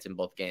heavy minutes in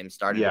both games.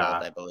 Started both,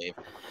 I believe.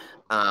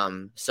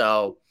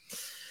 So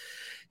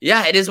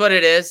yeah, it is what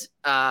it is.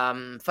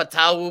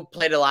 Fatawu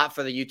played a lot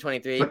for the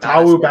U23.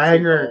 Fatawu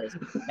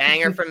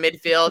banger from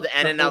midfield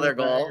and another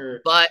goal.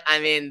 But I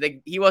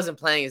mean, he wasn't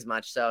playing as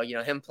much, so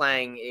him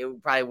playing it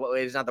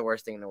was not the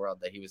worst thing in the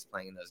world that he was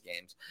playing in those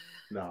games.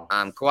 No.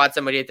 Kawats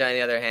and Morita on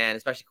the other hand,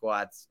 especially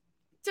Kawats,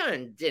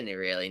 didn't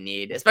really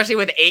need, especially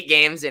with 8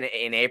 games in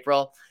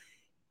April.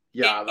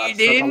 Yeah, they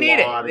didn't need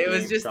it. It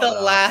was just the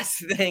last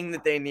thing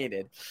that they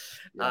needed.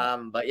 Yeah.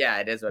 But yeah,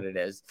 it is what it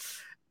is.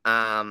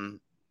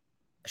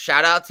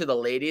 Shout out to the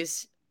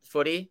ladies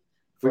footy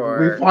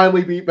for we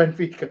finally beat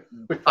Benfica.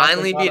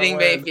 Finally beating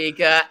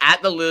Benfica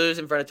at the Luz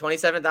in front of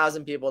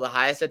 27,000 people, the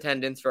highest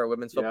attendance for a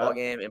women's football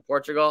game in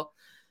Portugal.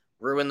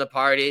 Ruined the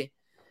party.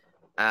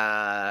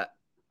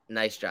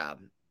 Nice job.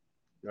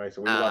 Nice.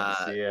 We love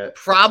to see it.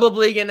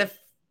 Probably gonna.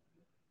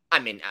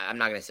 I'm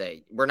not gonna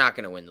say we're not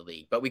gonna win the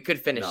league, but we could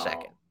finish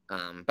second.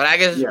 But I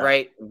guess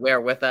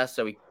we're with us,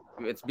 so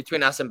it's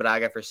between us and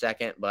Braga for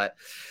second. But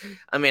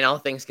all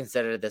things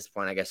considered at this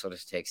point, I guess we'll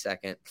just take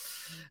second.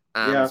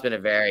 It's been a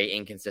very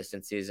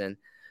inconsistent season.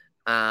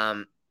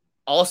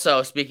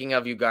 Also, speaking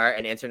of Ugart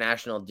and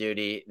international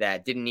duty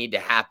that didn't need to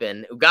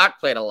happen, Ugart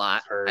played a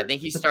lot. I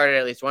think he started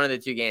at least one of the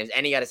 2 games,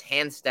 and he got his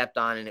hand stepped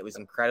on, and it was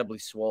incredibly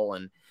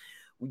swollen.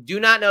 We do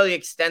not know the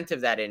extent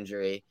of that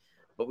injury,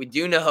 but we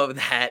do know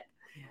that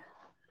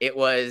it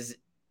was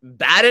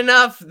bad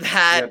enough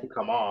that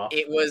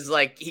it was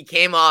like he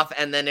came off,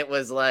 and then it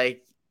was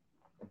like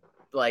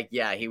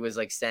he was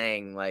like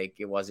saying like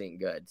it wasn't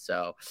good.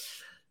 So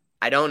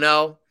I don't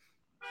know.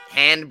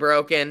 Hand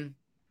broken.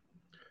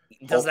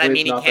 Does that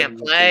mean he can't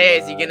play?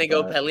 Is he gonna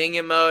go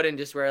Pelinga mode and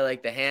just wear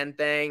like the hand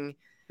thing?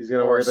 He's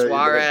gonna wear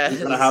Suarez.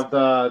 He's gonna have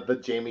the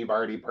Jamie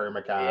Vardy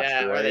permacast.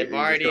 Yeah, or they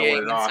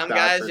Vardying. Some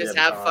guys just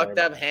have fucked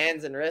up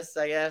hands and wrists,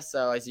 I guess.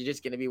 So is he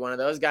just gonna be one of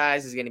those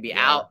guys? Is he gonna be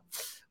out?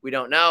 We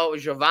don't know.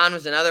 Jovan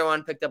was another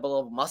one, picked up a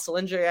little muscle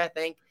injury, I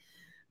think,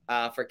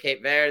 for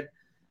Cape Verde.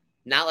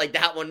 Not like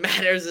that one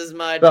matters as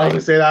much. I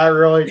would say that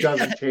really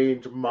doesn't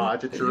change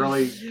much. It's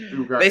really.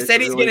 They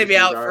said he's going to be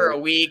out for a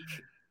week.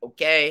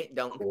 Okay,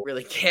 don't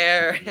really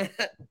care.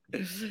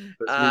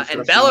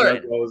 And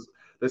Bellerin.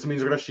 This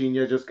means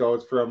Rashinha just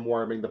goes from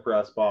warming the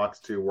press box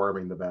to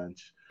warming the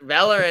bench.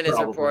 Bellerin is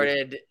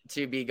reported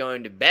to be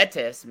going to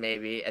Betis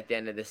maybe at the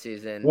end of the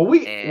season. Will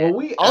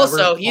we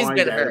also he's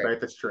been hurt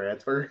about this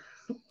transfer?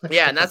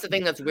 Yeah, and that's the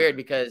thing that's weird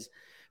because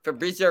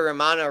Fabrizio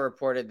Romano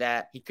reported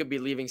that he could be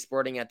leaving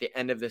Sporting at the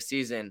end of the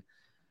season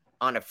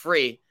on a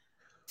free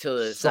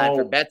to sign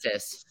for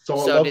Betis.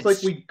 So it looks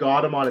like we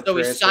got him on a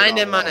transfer. So we signed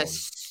him on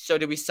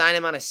did we sign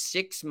him on a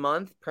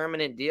 6-month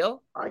permanent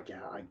deal? I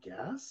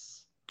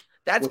guess.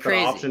 That's with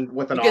crazy.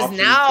 Because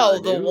now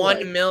the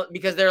 1 million,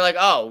 because they're like,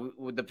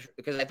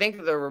 because I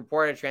think the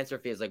reported transfer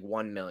fee is like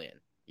 1 million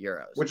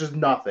euros, which is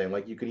nothing.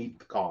 Like you can eat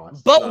the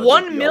cost. But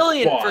 1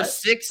 million for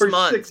 6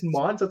 months. 6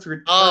 months, that's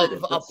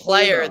retarded. Of a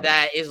player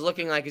that is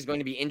looking like he's going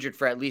to be injured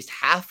for at least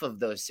half of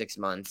those 6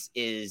 months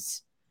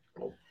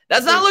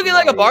that's not looking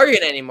like a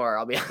bargain anymore.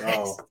 I'll be honest.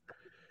 No.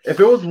 If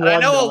it was 1 million,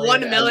 I know a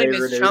 1 million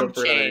is chump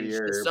change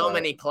to so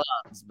many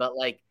clubs, but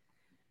like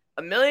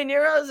 €1 million.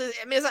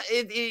 I mean,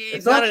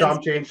 It's not not an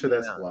chump change to insignificant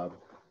this amount. club.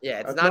 Yeah,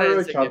 it's That's not not an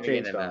really chump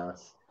insignificant change to amount.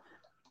 us.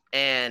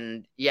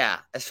 And yeah,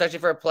 especially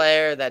for a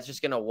player that's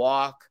just gonna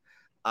walk.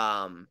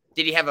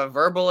 Did he have a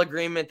verbal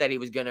agreement that he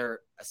was gonna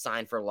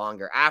sign for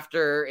longer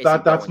after?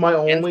 That's my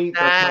only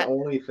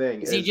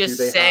thing. Is he Do just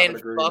they have an saying fuck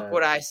agreement?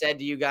 what I said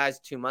to you guys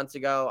 2 months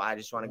ago? I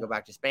just want to go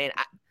back to Spain.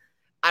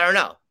 I don't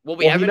know. Will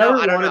we Well, ever know?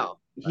 I don't know.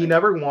 he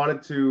never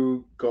wanted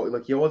to go.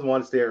 Like, he always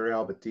wanted to stay at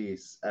Real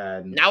Betis,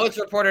 and Now it's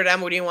reported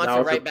Amorim wants now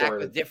to it's write back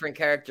reported. with different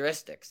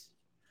characteristics.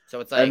 So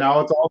it's and like, now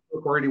it's also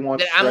reported he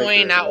wants did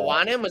Amorim striker. not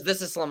want him? Was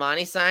this a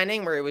Slimani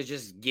signing where it was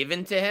just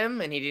given to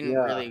him and he didn't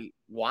Yeah. really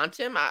want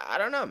him? I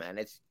don't know, man.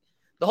 It's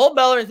the whole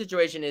Bellerin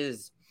situation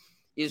is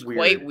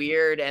quite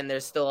weird, and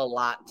there's still a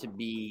lot to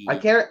be. I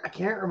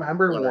can't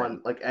remember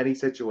learned. any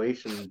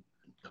situation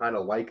kind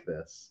of like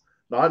this.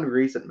 Not in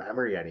recent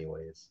memory,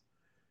 anyways.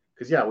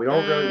 Because we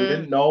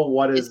didn't know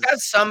what is. It's got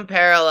some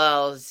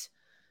parallels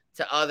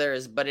to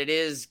others, but it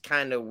is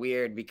kind of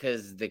weird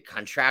because the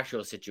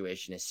contractual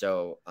situation is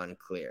so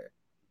unclear.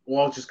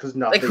 Well, just because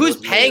nothing. Like, who's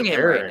paying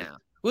him right now?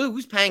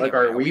 Who's paying him?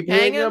 Are we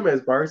paying him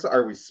as Barca?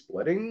 Are we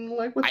splitting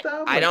with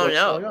them? I don't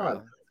know. Going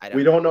on?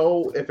 We don't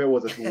know if it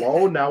was a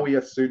loan. Now we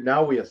assume it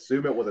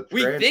was a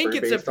transfer. We think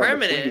it's a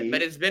permanent,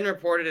 but it's been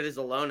reported as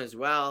a loan as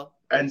well.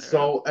 And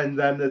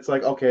then it's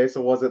like, okay,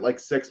 so was it like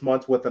 6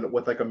 months with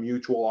like a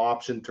mutual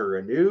option to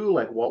renew?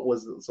 Like, what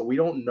was it? So we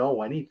don't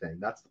know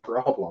anything. That's the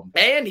problem.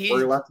 And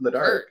we're left in the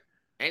dark. Hurt.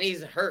 And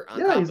he's hurt.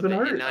 He's been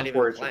hurt. And not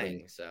even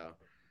playing. So,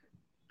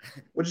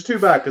 which is too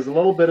bad because a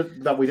little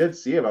bit that we did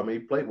see of him, he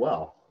played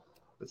well.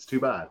 It's too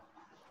bad.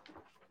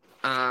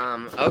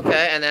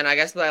 Okay, and then I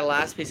guess my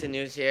last piece of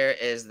news here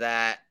is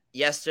that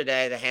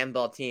yesterday the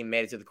handball team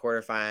made it to the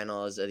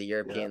quarterfinals of the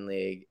European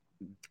League.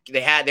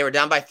 They were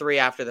down by 3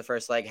 after the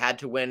first leg, had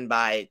to win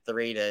by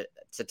 3 to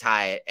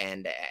tie it,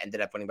 and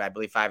ended up winning by, I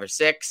believe, 5 or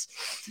 6.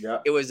 Yeah,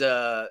 it was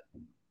a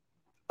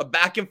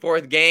back and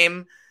forth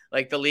game.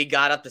 Like, the league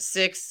got up to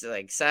 6,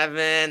 like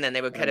 7, then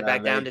they would cut it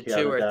back down to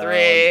 2 or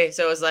 3.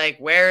 So it was like,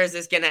 where is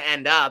this going to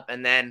end up?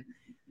 And then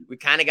we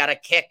kind of got a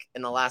kick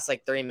in the last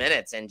like 3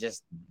 minutes and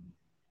just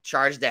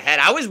charged ahead.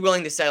 I was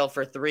willing to settle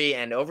for 3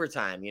 and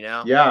overtime,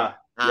 Yeah,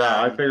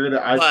 I figured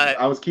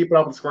I was keeping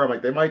up with the score. I'm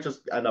like, they might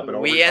just end up in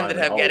overtime. We ended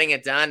up getting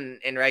it done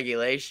in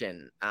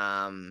regulation.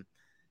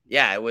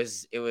 It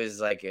was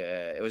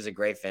a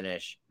great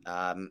finish.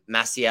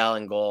 Maciel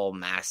in goal,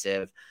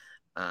 massive.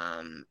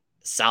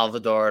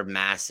 Salvador,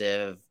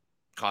 massive.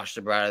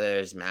 Costa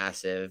Brothers,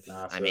 massive.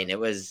 I mean, it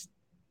was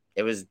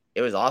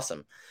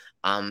awesome.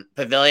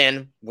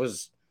 Pavilion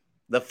was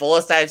the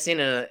fullest I've seen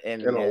in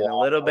a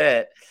little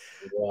bit.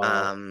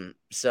 Wow.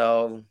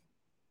 So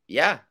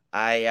yeah,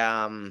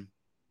 I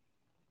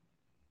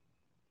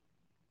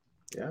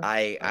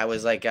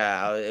was like,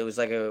 it was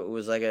a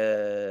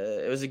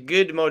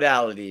good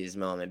modalities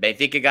moment.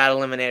 Benfica got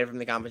eliminated from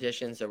the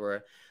competition, so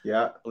we're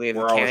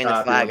carrying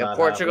the flag of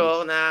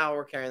Portugal now.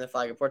 We're carrying the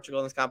flag of Portugal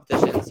in this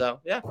competition.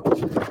 So yeah,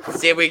 let's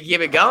see if we can keep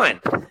it going.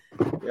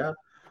 Yeah.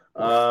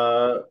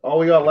 All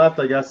we got left,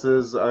 I guess,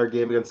 is our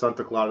game against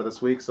Santa Clara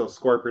this week. So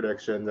score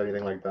predictions,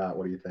 anything like that.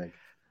 What do you think?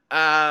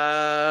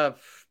 I'm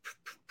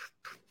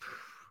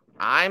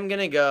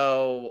gonna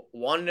go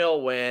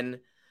 1-0 win.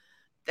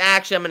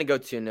 Actually, I'm gonna go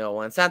 2-0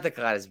 win. Santa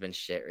Clara has been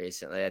shit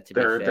recently.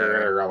 They're in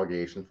a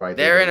relegation fight.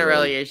 They're in a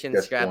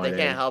relegation scrap. They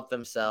can't help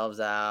themselves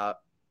out.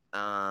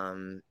 I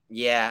mean,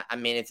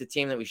 it's a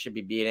team that we should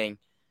be beating.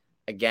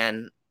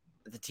 Again,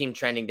 the team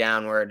trending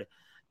downward.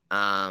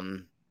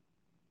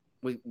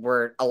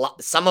 We're a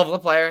lot. Some of the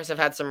players have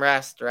had some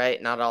rest,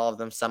 right? Not all of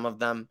them. Some of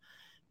them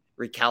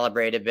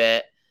recalibrate a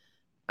bit.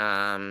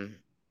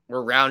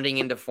 We're rounding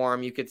into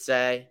form, you could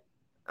say.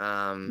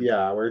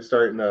 We're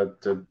starting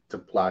to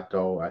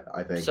plateau,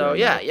 I think. So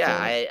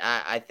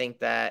I think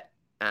that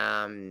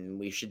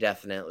we should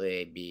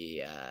definitely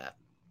be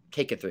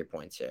taking 3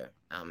 points here.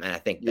 And I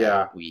think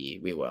that we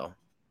will.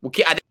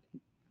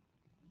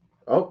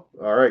 Oh,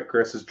 all right.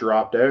 Chris has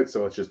dropped out,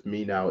 so it's just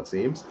me now, it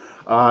seems.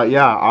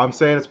 I'm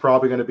saying it's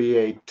probably going to be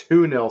a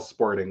 2-0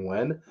 Sporting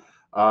win.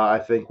 I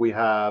think we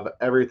have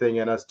everything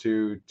in us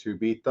to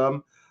beat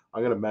them.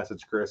 I'm going to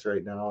message Chris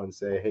right now and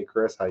say, hey,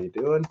 Chris, how you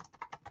doing?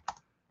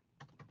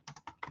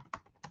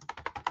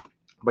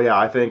 But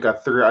I think a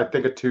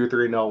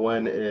 2-3-0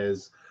 win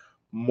is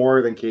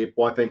more than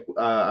capable. I think,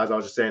 as I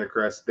was just saying to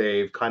Chris,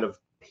 they've kind of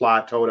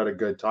plateaued at a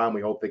good time.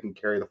 We hope they can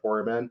carry the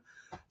form in.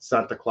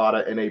 Santa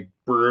Clara in a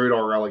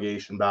brutal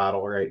relegation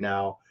battle right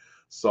now.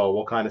 So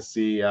we'll kind of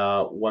see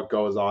what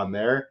goes on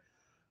there.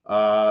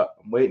 I'm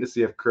waiting to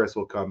see if Chris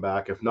will come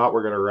back. If not,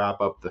 we're going to wrap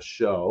up the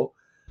show.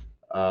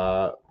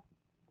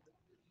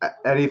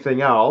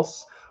 Anything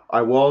else?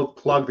 I will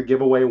plug the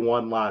giveaway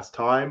one last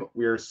time.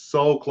 We are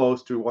so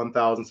close to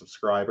 1,000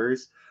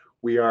 subscribers.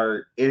 We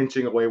are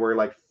inching away. We're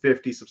like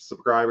 50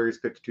 subscribers,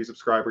 52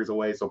 subscribers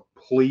away. So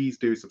please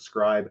do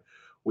subscribe.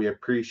 We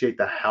appreciate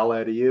the hell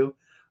out of you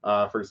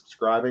for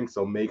subscribing.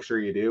 So make sure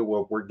you do.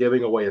 We're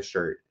giving away a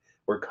shirt.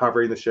 We're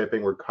covering the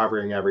shipping. We're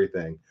covering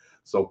everything.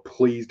 So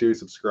please do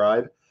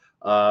subscribe.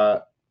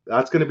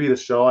 that's going to be the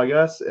show, I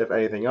guess. If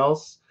anything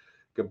else,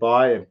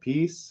 goodbye and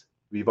peace.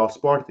 Viva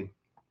Sporting.